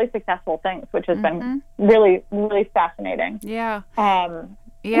some really successful things, which has been really, really fascinating. Yeah.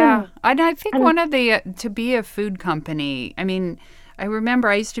 Yeah. And I think one of to be a food company, I mean, I remember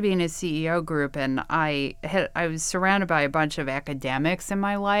I used to be in a CEO group, and I was surrounded by a bunch of academics in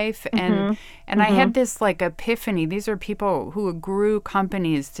my life, and I had this like epiphany. These are people who grew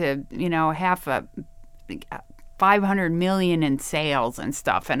companies to, half a 500 million in sales and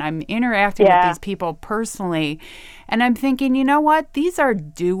stuff, and I'm interacting with these people personally, and I'm thinking, you know what? These are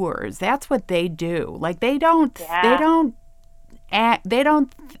doers. That's what they do. Like they don't.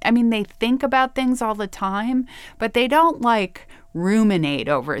 I mean, they think about things all the time, but they don't like ruminate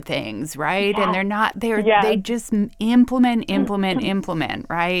over things, right? And they just implement,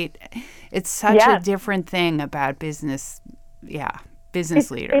 right? It's such a different thing about business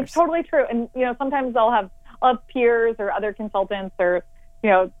leaders. It's totally true. And, sometimes I'll have peers or other consultants or,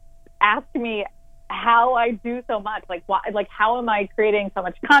 ask me how I do so much, like why, like how am I creating so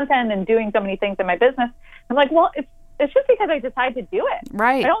much content and doing so many things in my business? I'm like, well, it's just because I decide to do it.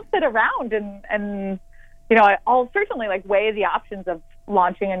 Right. I don't sit around and I'll certainly like weigh the options of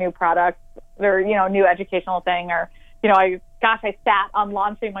launching a new product or, new educational thing, or, I sat on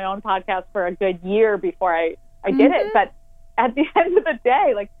launching my own podcast for a good year before I did it. But at the end of the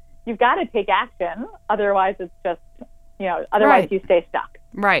day, like, you've got to take action. Otherwise it's just, otherwise you stay stuck.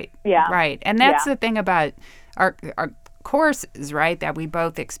 Right. Yeah. Right. And that's the thing about our courses, right, that we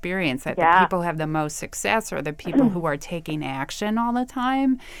both experience, that the people have the most success are the people who are taking action all the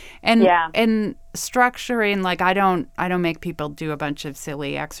time, and structuring. Like I don't make people do a bunch of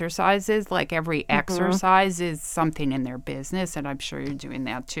silly exercises. Like every exercise is something in their business, and I'm sure you're doing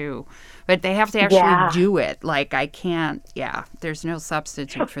that too, but they have to actually do it. Like I can't. There's no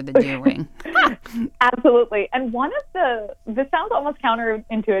substitute for the doing. Absolutely. And this sounds almost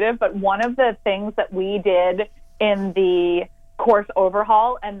counterintuitive, but one of the things that we did in the course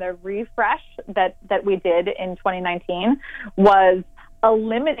overhaul and the refresh that we did in 2019 was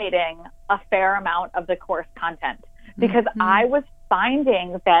eliminating a fair amount of the course content, because I was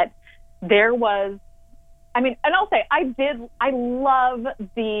finding that there was, and I'll say I love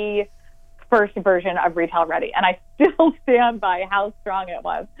the first version of Retail Ready, and I still stand by how strong it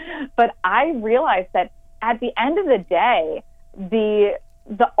was. But I realized that at the end of the day,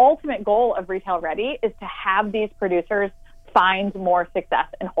 the ultimate goal of Retail Ready is to have these producers find more success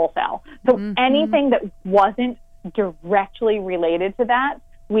in wholesale. So anything that wasn't directly related to that,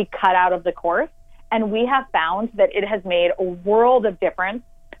 we cut out of the course. And we have found that it has made a world of difference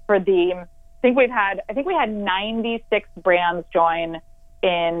for I think we had 96 brands join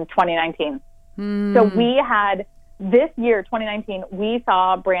in 2019. So we had, this year, 2019, we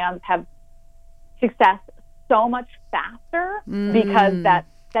saw brands have success so much faster because that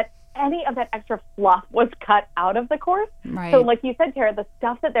any of that extra fluff was cut out of the course. Right. So like you said, Tara, the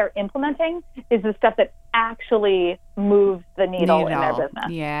stuff that they're implementing is the stuff that actually moves the needle in their business.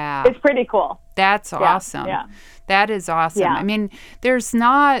 Yeah. It's pretty cool. That's awesome. Yeah. That is awesome. Yeah. I mean, there's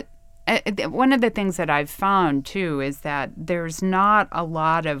not, one of the things that I've found too is that there's not a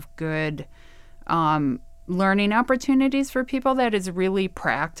lot of good learning opportunities for people that is really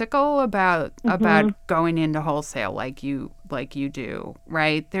practical about going into wholesale like you do,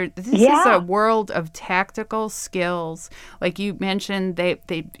 right? This is a world of tactical skills. Like you mentioned, they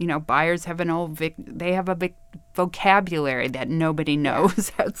buyers have they have a big vocabulary that nobody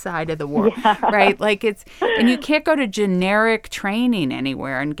knows outside of the world, right? Like and you can't go to generic training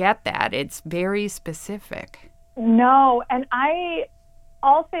anywhere and get that. It's very specific. No, and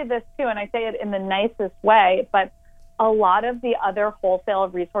I'll say this too, and I say it in the nicest way, but a lot of the other wholesale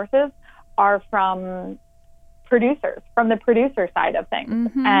resources are from producers, from the producer side of things.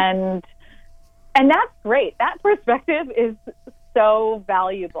 And that's great. That perspective is so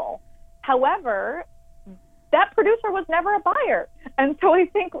valuable. However, that producer was never a buyer. And so I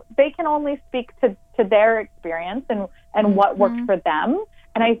think they can only speak to their experience and what worked for them.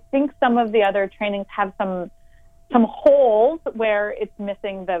 And I think some of the other trainings have some holes where it's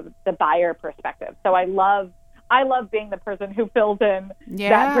missing the buyer perspective. So I love being the person who fills in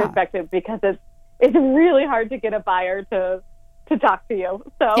that perspective, because it's really hard to get a buyer to talk to you.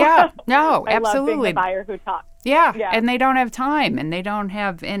 So no, I absolutely. love being the buyer who talks. Yeah, and they don't have time, and they don't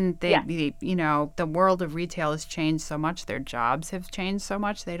have, and the world of retail has changed so much. Their jobs have changed so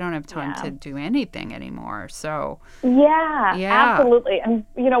much. They don't have time to do anything anymore. So absolutely. And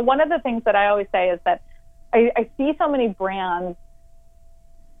one of the things that I always say is that I see so many brands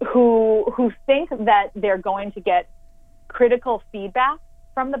who think that they're going to get critical feedback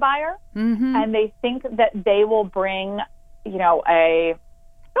from the buyer, and they think that they will bring, I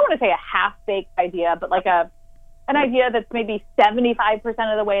don't want to say a half-baked idea, but like an idea that's maybe 75%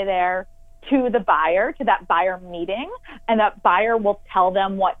 of the way there to the buyer, to that buyer meeting, and that buyer will tell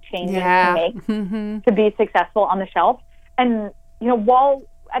them what changes to make to be successful on the shelf. And, while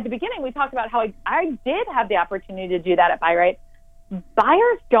at the beginning we talked about how I did have the opportunity to do that at Buy-Right,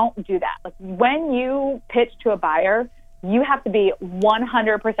 buyers don't do that. Like when you pitch to a buyer, you have to be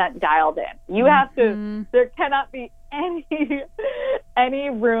 100% dialed in. You have to, there cannot be any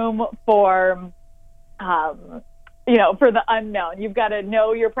room for, for the unknown. You've got to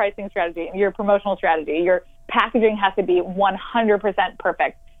know your pricing strategy, your promotional strategy. Your packaging has to be 100%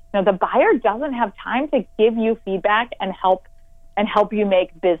 perfect. The buyer doesn't have time to give you feedback and help you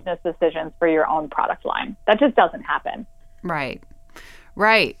make business decisions for your own product line. That just doesn't happen. Right.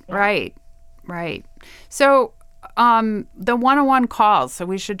 So the one-on-one calls, so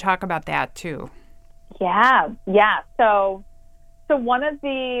we should talk about that too. Yeah. So one of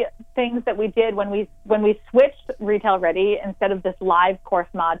the things that we did when we switched Retail Ready, instead of this live course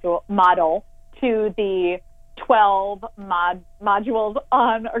model to the 12 modules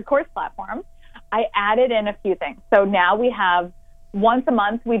on our course platform, I added in a few things. So now we have once a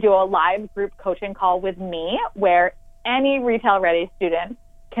month, we do a live group coaching call with me where any Retail Ready student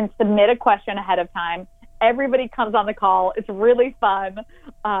can submit a question ahead of time. Everybody comes on the call. It's really fun.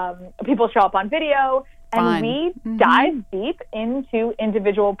 People show up on video, and we dive deep into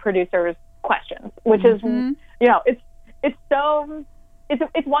individual producers' questions, which is, it's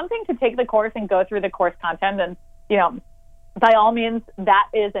one thing to take the course and go through the course content, and, by all means, that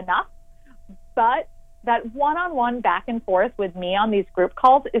is enough. But that one-on-one back and forth with me on these group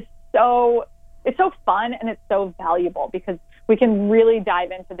calls is so fun, and it's so valuable because we can really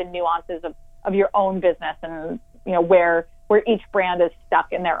dive into the nuances of your own business and where each brand is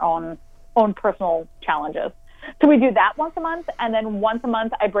stuck in their own personal challenges. So we do that once a month, and then once a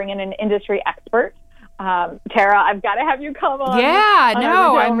month I bring in an industry expert. Tara, I've got to have you come on. Yeah,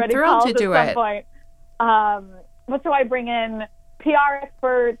 no, I'm thrilled to do it. Point. So I bring in PR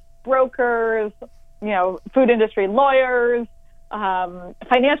experts, brokers, food industry lawyers,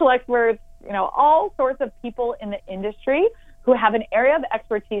 financial experts, all sorts of people in the industry who have an area of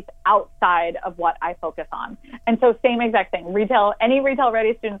expertise outside of what I focus on. And so same exact thing. Any Retail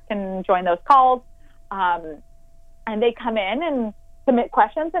Ready students can join those calls, and they come in and submit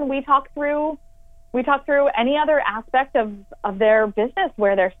questions, and we talk through any other aspect of their business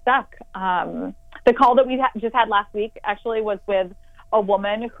where they're stuck. The call that we just had last week actually was with a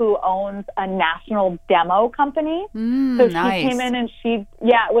woman who owns a national demo company. So she nice. came in and it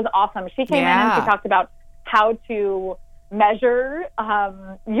was awesome. She came in and she talked about how to measure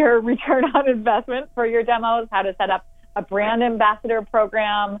your return on investment for your demos, how to set up a brand ambassador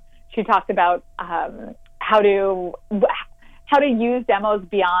program. She talked about how to use demos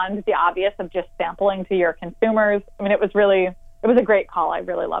beyond the obvious of just sampling to your consumers. I mean, it was a great call. I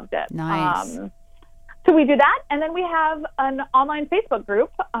really loved it. Nice. So we do that. And then we have an online Facebook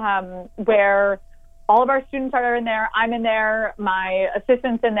group where all of our students are in there. I'm in there. My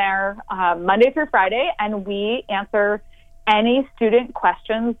assistant's in there Monday through Friday. And we answer any student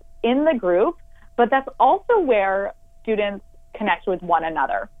questions in the group. But that's also where students connect with one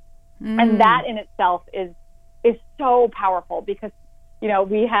another. And that in itself is so powerful because,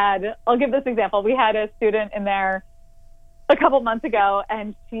 I'll give this example. We had a student in there a couple months ago,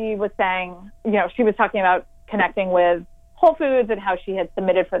 and she was saying, she was talking about connecting with Whole Foods and how she had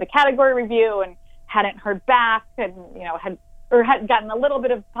submitted for the category review and hadn't heard back and, had gotten a little bit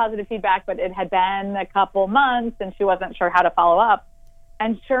of positive feedback, but it had been a couple months and she wasn't sure how to follow up.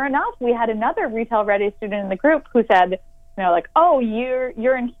 And sure enough, we had another Retail Ready student in the group who said, oh,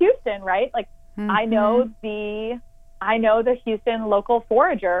 you're in Houston, right? Like, I know the Houston local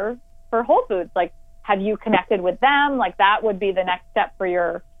forager for Whole Foods. Like, have you connected with them? Like, that would be the next step for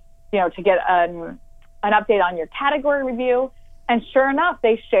your, to get an update on your category review. And sure enough,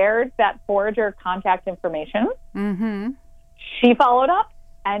 they shared that forager contact information. She followed up,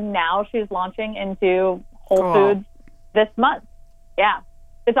 and now she's launching into Whole Foods this month. Yeah,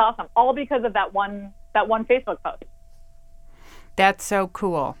 it's awesome. All because of that one Facebook post. That's so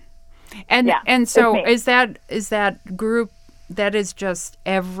cool. And so is that group that is just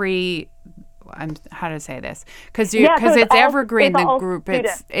every how to say this? Because it's evergreen. The group,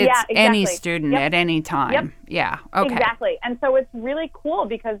 it's exactly. Any student at any time. Yep. Yeah. Okay. Exactly. And so it's really cool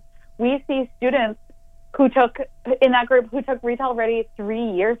because we see students who took in that group who took Retail Ready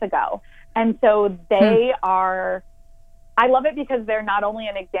 3 years ago, and so they are. I love it because they're not only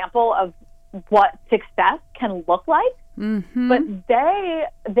an example of what success can look like, but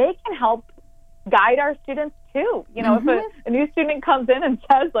they can help guide our students too. If a new student comes in and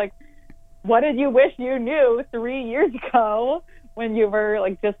says, like, what did you wish you knew 3 years ago when you were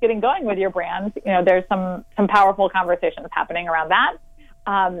like just getting going with your brand? There's some powerful conversations happening around that.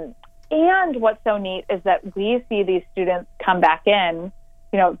 And what's so neat is that we see these students come back in,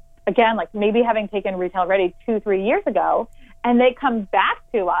 again, like maybe having taken Retail Ready 2-3 years ago, and they come back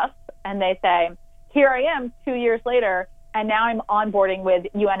to us and they say, here I am 2 years later, and now I'm onboarding with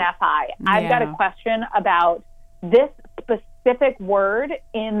UNFI. I've got a question about this specific word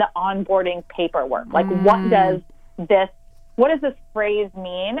in the onboarding paperwork. Like, what does this phrase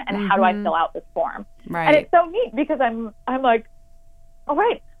mean, and how do I fill out this form? Right. And it's so neat because I'm like, all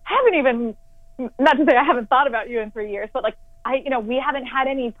right, I haven't even, not to say I haven't thought about you in 3 years, but like, we haven't had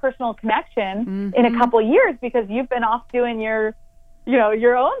any personal connection in a couple years because you've been off doing your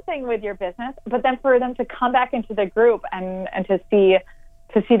own thing with your business. But then for them to come back into the group and to see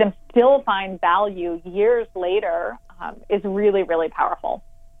them still find value years later is really, really powerful.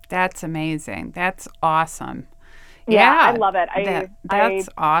 That's amazing. That's awesome. Yeah, I love it. That's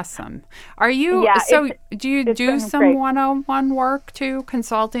awesome. Are you, do you do some great one-on-one work too,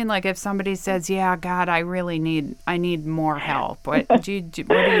 consulting? Like if somebody says, yeah, God, I need more help. What do you do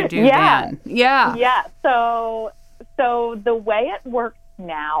then? Yeah. Yeah. So the way it works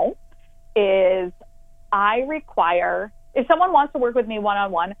now is if someone wants to work with me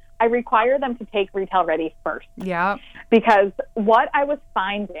one-on-one, I require them to take Retail Ready first. Yeah. Because what I was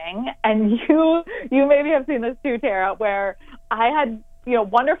finding, and you maybe have seen this too, Tara, where I had,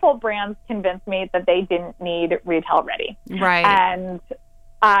 wonderful brands convince me that they didn't need Retail Ready. Right. And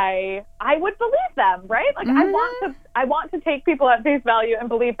I would believe them, right? Like I want to take people at face value and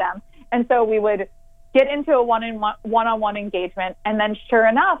believe them. And so we would get into a one-on-one engagement, and then sure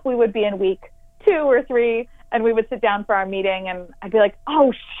enough, we would be in week 2 or 3, and we would sit down for our meeting, and I'd be like,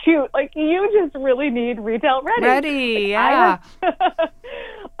 oh, shoot, like, you just really need Retail Ready. Yeah.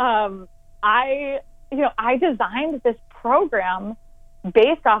 I designed this program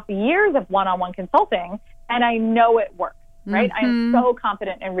based off years of one-on-one consulting, and I know it works, right? I am so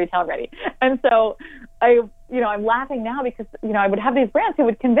confident in Retail Ready. And so I'm laughing now because, I would have these brands who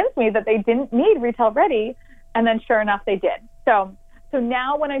would convince me that they didn't need Retail Ready, and then sure enough, they did. So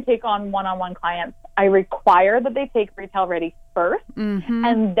now when I take on one-on-one clients, I require that they take Retail Ready first.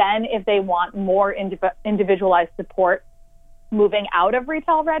 And then if they want more individualized support moving out of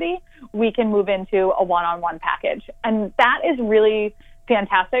Retail Ready, we can move into a one-on-one package. And that is really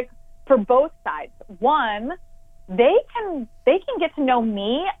fantastic for both sides. One, they can get to know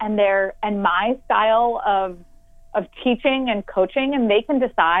me and my style of teaching and coaching, and they can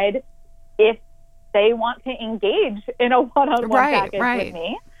decide if they want to engage in a one-on-one package with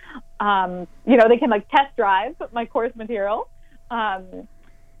me. They can like test drive my course material. And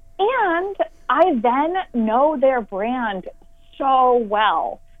I then know their brand so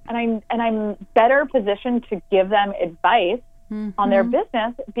well. And I'm better positioned to give them advice on their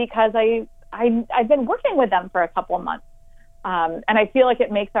business because I've been working with them for a couple of months. And I feel like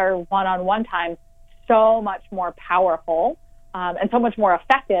it makes our one-on-one time so much more powerful and so much more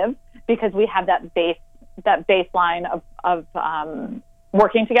effective because we have that baseline of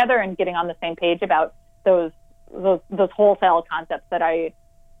working together and getting on the same page about those wholesale concepts that I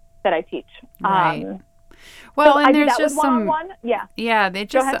teach. Right. Well, and there's just some, they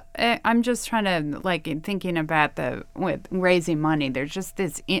just, I'm just trying to thinking about with raising money, there's just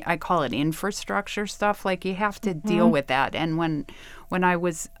this, I call it infrastructure stuff. Like you have to deal with that. And when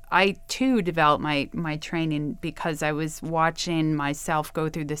I too developed my training because I was watching myself go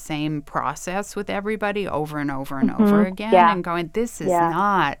through the same process with everybody over and over and over again and going, this is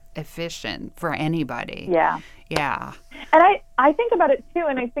not efficient for anybody. Yeah. Yeah. And I think about it too.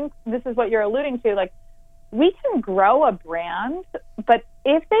 And I think this is what you're alluding to, like, we can grow a brand, but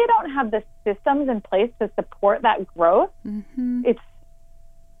if they don't have the systems in place to support that growth, I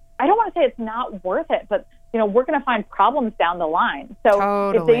don't want to say it's not worth it, but we're going to find problems down the line.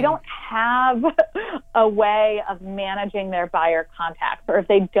 So if they don't have a way of managing their buyer contacts, or if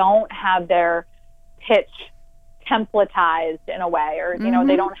they don't have their pitch templatized in a way, or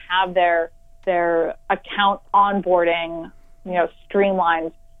they don't have their account onboarding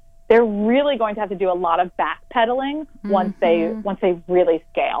streamlined, they're really going to have to do a lot of backpedaling once they really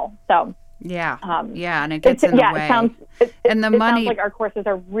scale. So and it gets in the way. And the money. It sounds like our courses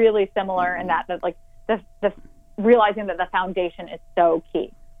are really similar in that like the realizing that the foundation is so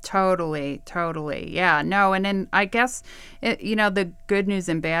key. Totally. Yeah, no, and then I guess, the good news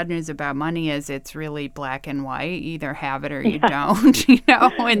and bad news about money is it's really black and white. You either have it or you don't,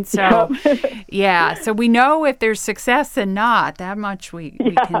 and so, so we know if there's success and not. That much we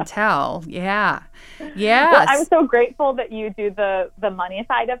can tell. Yeah. Yes. Well, I'm so grateful that you do the money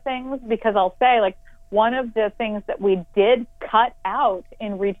side of things because I'll say, like, one of the things that we did cut out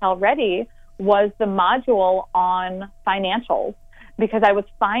in Retail Ready was the module on financials. Because I was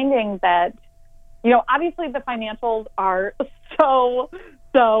finding that, obviously the financials are so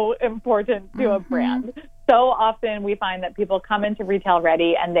important to a brand. So often we find that people come into Retail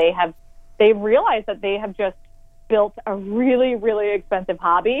Ready and they realize that they have just built a really, really expensive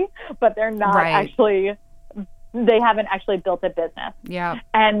hobby, but they're not they haven't actually built a business. Yeah.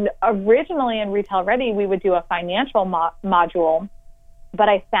 And originally in Retail Ready, we would do a financial module, but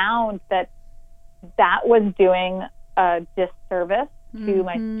I found that was doing a disservice to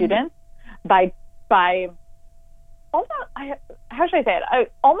my students by almost, how should I say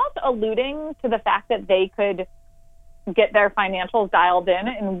it? Almost alluding to the fact that they could get their financials dialed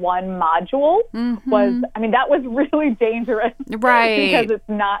in one module that was really dangerous, right? Because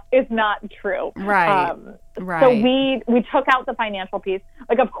it's not true, right? So we took out the financial piece.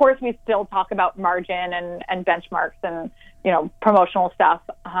 Like, of course, we still talk about margin and benchmarks and promotional stuff,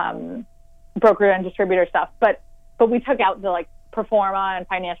 broker and distributor stuff, but we took out the pro forma and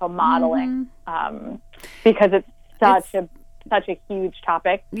financial modeling because it's such a huge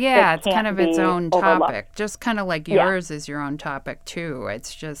topic. Yeah, it's kind of its own topic. Just kind of like yours is your own topic too.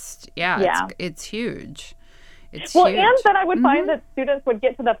 It's just it's huge. It's huge. And then I would find that students would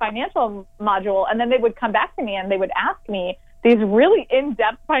get to the financial module and then they would come back to me and they would ask me these really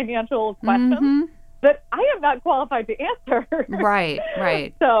in-depth financial questions that I am not qualified to answer.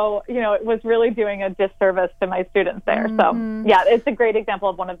 Right. So, it was really doing a disservice to my students there. So, it's a great example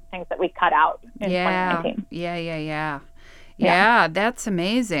of one of the things that we cut out in 2019. Yeah, that's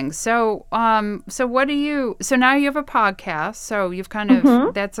amazing. So, so what do you? So now you have a podcast. So you've kind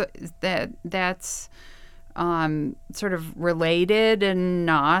of that's sort of related and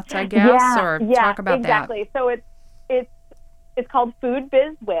not, I guess, talk about exactly. that. So it's called Food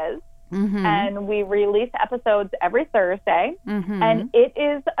Biz Wiz. And we release episodes every Thursday. And it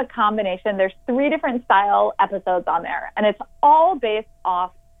is a combination. There's 3 different style episodes on there. And it's all based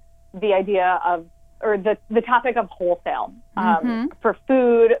off the idea of, or the topic of wholesale for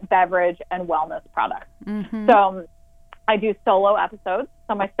food, beverage, and wellness products. So I do solo episodes.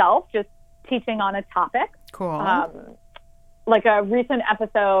 So myself just teaching on a topic. Cool. Like a recent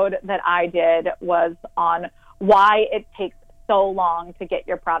episode that I did was on why it takes so long to get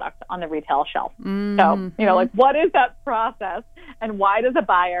your product on the retail shelf. So, what is that process and why does a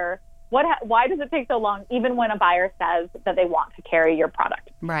buyer why does it take so long, even when a buyer says that they want to carry your product?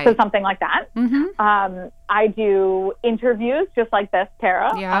 Right. So something like that. I do interviews just like this,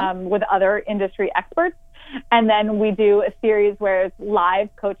 Tara, with other industry experts. And then we do a series where it's live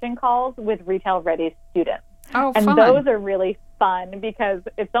coaching calls with Retail Ready students. Oh, and fun. Those are really fun because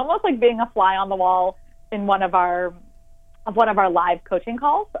it's almost like being a fly on the wall in one of our live coaching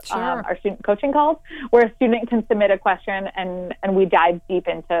calls, our student coaching calls, where a student can submit a question and we dive deep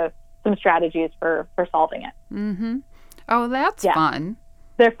into some strategies for solving it. Mm-hmm. Oh, that's fun.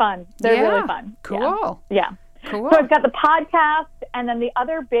 They're fun. They're really fun. Cool. Yeah. Cool. So I've got the podcast, and then the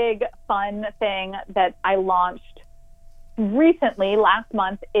other big fun thing that I launched recently, last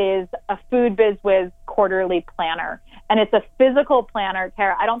month, is a Food Biz Wiz quarterly planner. And it's a physical planner,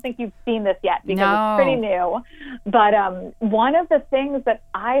 Tara. I don't think you've seen this yet because it's pretty new. But one of the things that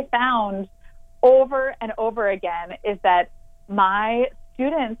I found over and over again is that my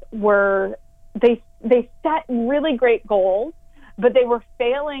students they set really great goals, but they were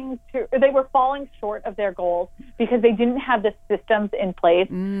falling short of their goals because they didn't have the systems in place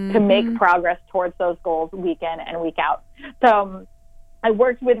to make progress towards those goals week in and week out. So I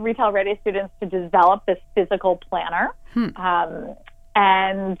worked with Retail Ready students to develop this physical planner.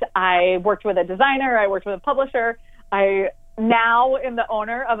 And I worked with a designer. I worked with a publisher. I now am the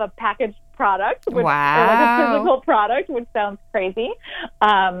owner of a packaged product, or like a physical product, which sounds crazy.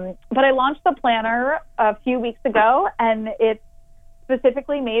 But I launched the planner a few weeks ago, and it's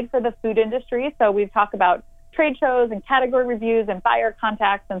specifically made for the food industry. So we've talked about trade shows and category reviews and buyer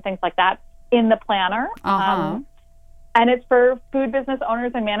contacts and things like that in the planner. And it's for food business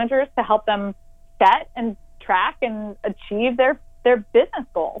owners and managers to help them set and track and achieve their business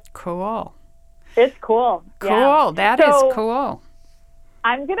goals. Cool. It's cool. Cool. Yeah. That is cool.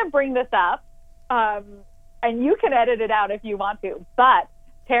 I'm going to bring this up, and you can edit it out if you want to. But,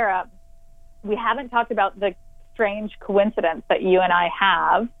 Tara, we haven't talked about the strange coincidence that you and I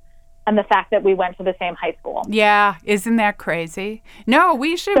have and the fact that we went to the same high school. Yeah. Isn't that crazy? No,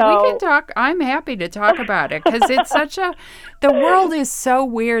 we can talk. I'm happy to talk about it because it's the world is so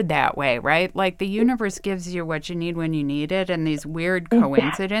weird that way, right? Like the universe gives you what you need when you need it. And these weird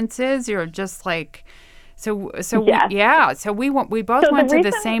coincidences, you're just like, so we both went to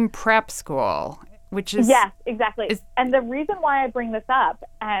the same prep school, which is. Yes, exactly. And the reason why I bring this up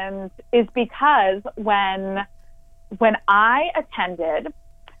is because when I attended,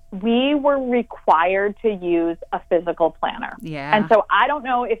 we were required to use a physical planner. Yeah. And so I don't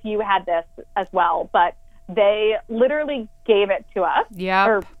know if you had this as well, but they literally gave it to us. Yeah.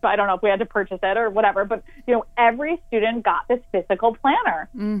 Or I don't know if we had to purchase it or whatever, but every student got this physical planner,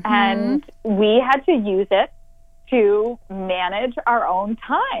 and we had to use it to manage our own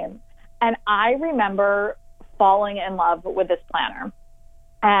time. And I remember falling in love with this planner.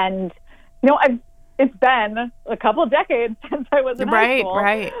 And it's been a couple of decades since I was in high school.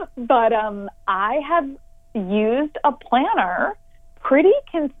 Right. But I have used a planner pretty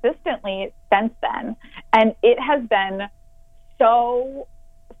consistently since then. And it has been so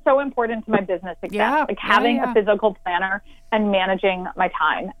important to my business success. Having a physical planner and managing my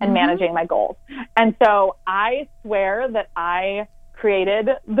time and managing my goals. And so I swear that I created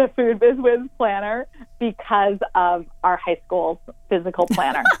the Food Biz Wiz planner because of our high school's physical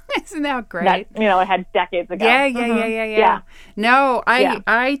planner. Isn't that great? That, I had decades ago. Yeah. No,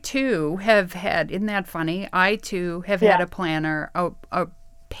 I too have had, isn't that funny? I too have had a planner, a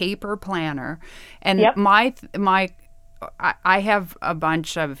paper planner. And I have a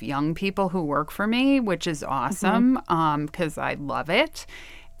bunch of young people who work for me, which is awesome because I love it.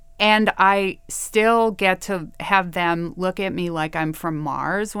 And I still get to have them look at me like I'm from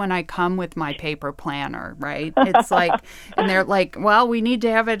Mars when I come with my paper planner, right? It's like, and they're like, well, we need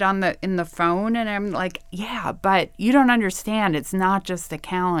to have it in the phone. And I'm like, yeah, but you don't understand. It's not just a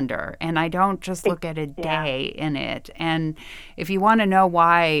calendar. And I don't just look at a day in it. And if you want to know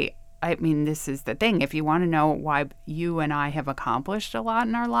why, this is the thing. If you want to know why you and I have accomplished a lot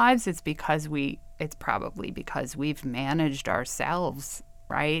in our lives, it's probably because we've managed ourselves,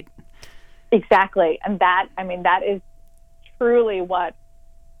 right? Exactly. And that is truly what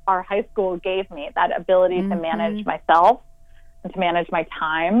our high school gave me, that ability to manage myself and to manage my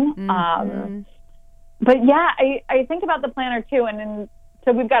time. But yeah, I think about the planner too. And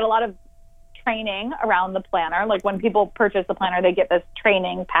so we've got a lot of training around the planner. Like when people purchase the planner, they get this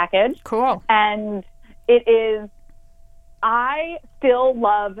training package. Cool. And I still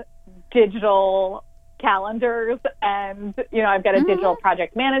love digital calendars, and I've got a digital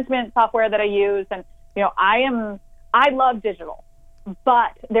project management software that I use, and I love digital,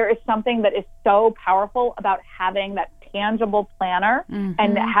 but there is something that is so powerful about having that tangible planner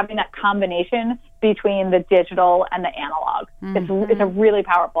and having that combination between the digital and the analog. It's a really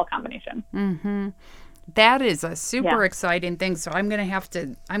powerful combination. That is a super exciting thing. So I'm gonna have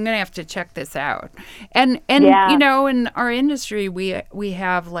to check this out. And you know, in our industry, we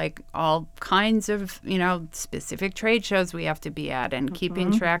have like all kinds of, you know, specific trade shows we have to be at, and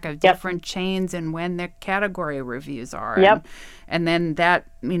keeping track of different chains and when their category reviews are. And then that,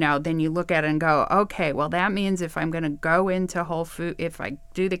 you know, then you look at it and go, okay, well, that means if I'm going to go into Whole Food, if I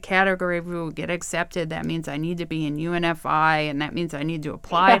do the category review, get accepted, that means I need to be in UNFI, and that means I need to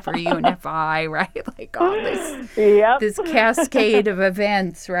apply for UNFI, right? Like all this cascade of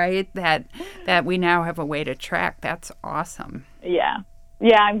events, right? That we now have a way to track. That's awesome. Yeah,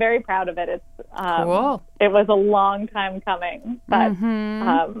 I'm very proud of it. It's cool. It was a long time coming, but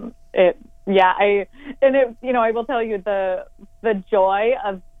I will tell you the joy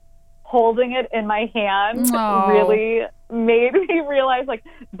of holding it in my hand really made me realize, like,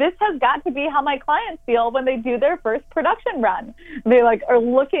 this has got to be how my clients feel when they do their first production run. They like are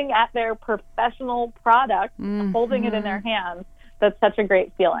looking at their professional product, holding it in their hands. That's such a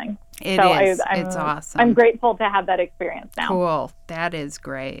great feeling. It's awesome. I'm grateful to have that experience now. Cool. That is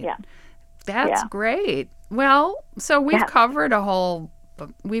great. Yeah. That's great. Well, so we've covered a lot.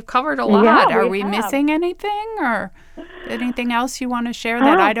 Yeah, Are we missing anything, or anything else you want to share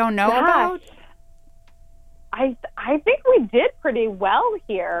that I don't know about? I think we did pretty well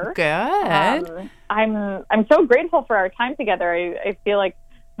here. Good. I'm so grateful for our time together. I feel like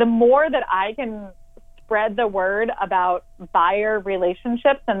the more that I can spread the word about buyer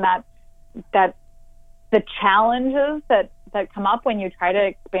relationships and that the challenges that come up when you try to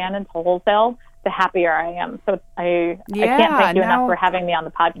expand into wholesale, the happier I am. So I can't thank you enough for having me on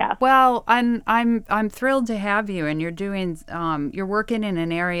the podcast. Well, I'm thrilled to have you, and you're working in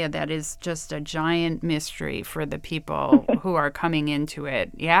an area that is just a giant mystery for the people who are coming into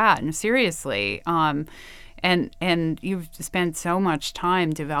it. Yeah, and seriously. And you've spent so much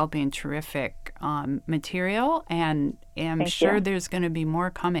time developing terrific material, and I'm sure there's going to be more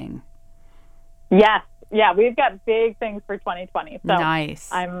coming. Yes. Yeah, we've got big things for 2020. So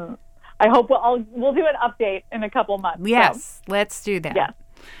nice. I hope we'll do an update in a couple months. Yes, let's do that. Yes.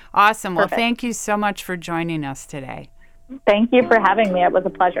 Awesome. Perfect. Well, thank you so much for joining us today. Thank you for having me. It was a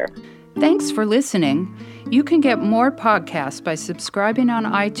pleasure. Thanks for listening. You can get more podcasts by subscribing on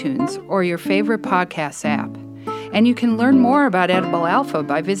iTunes or your favorite podcast app. And you can learn more about Edible Alpha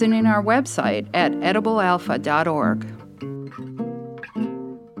by visiting our website at ediblealpha.org.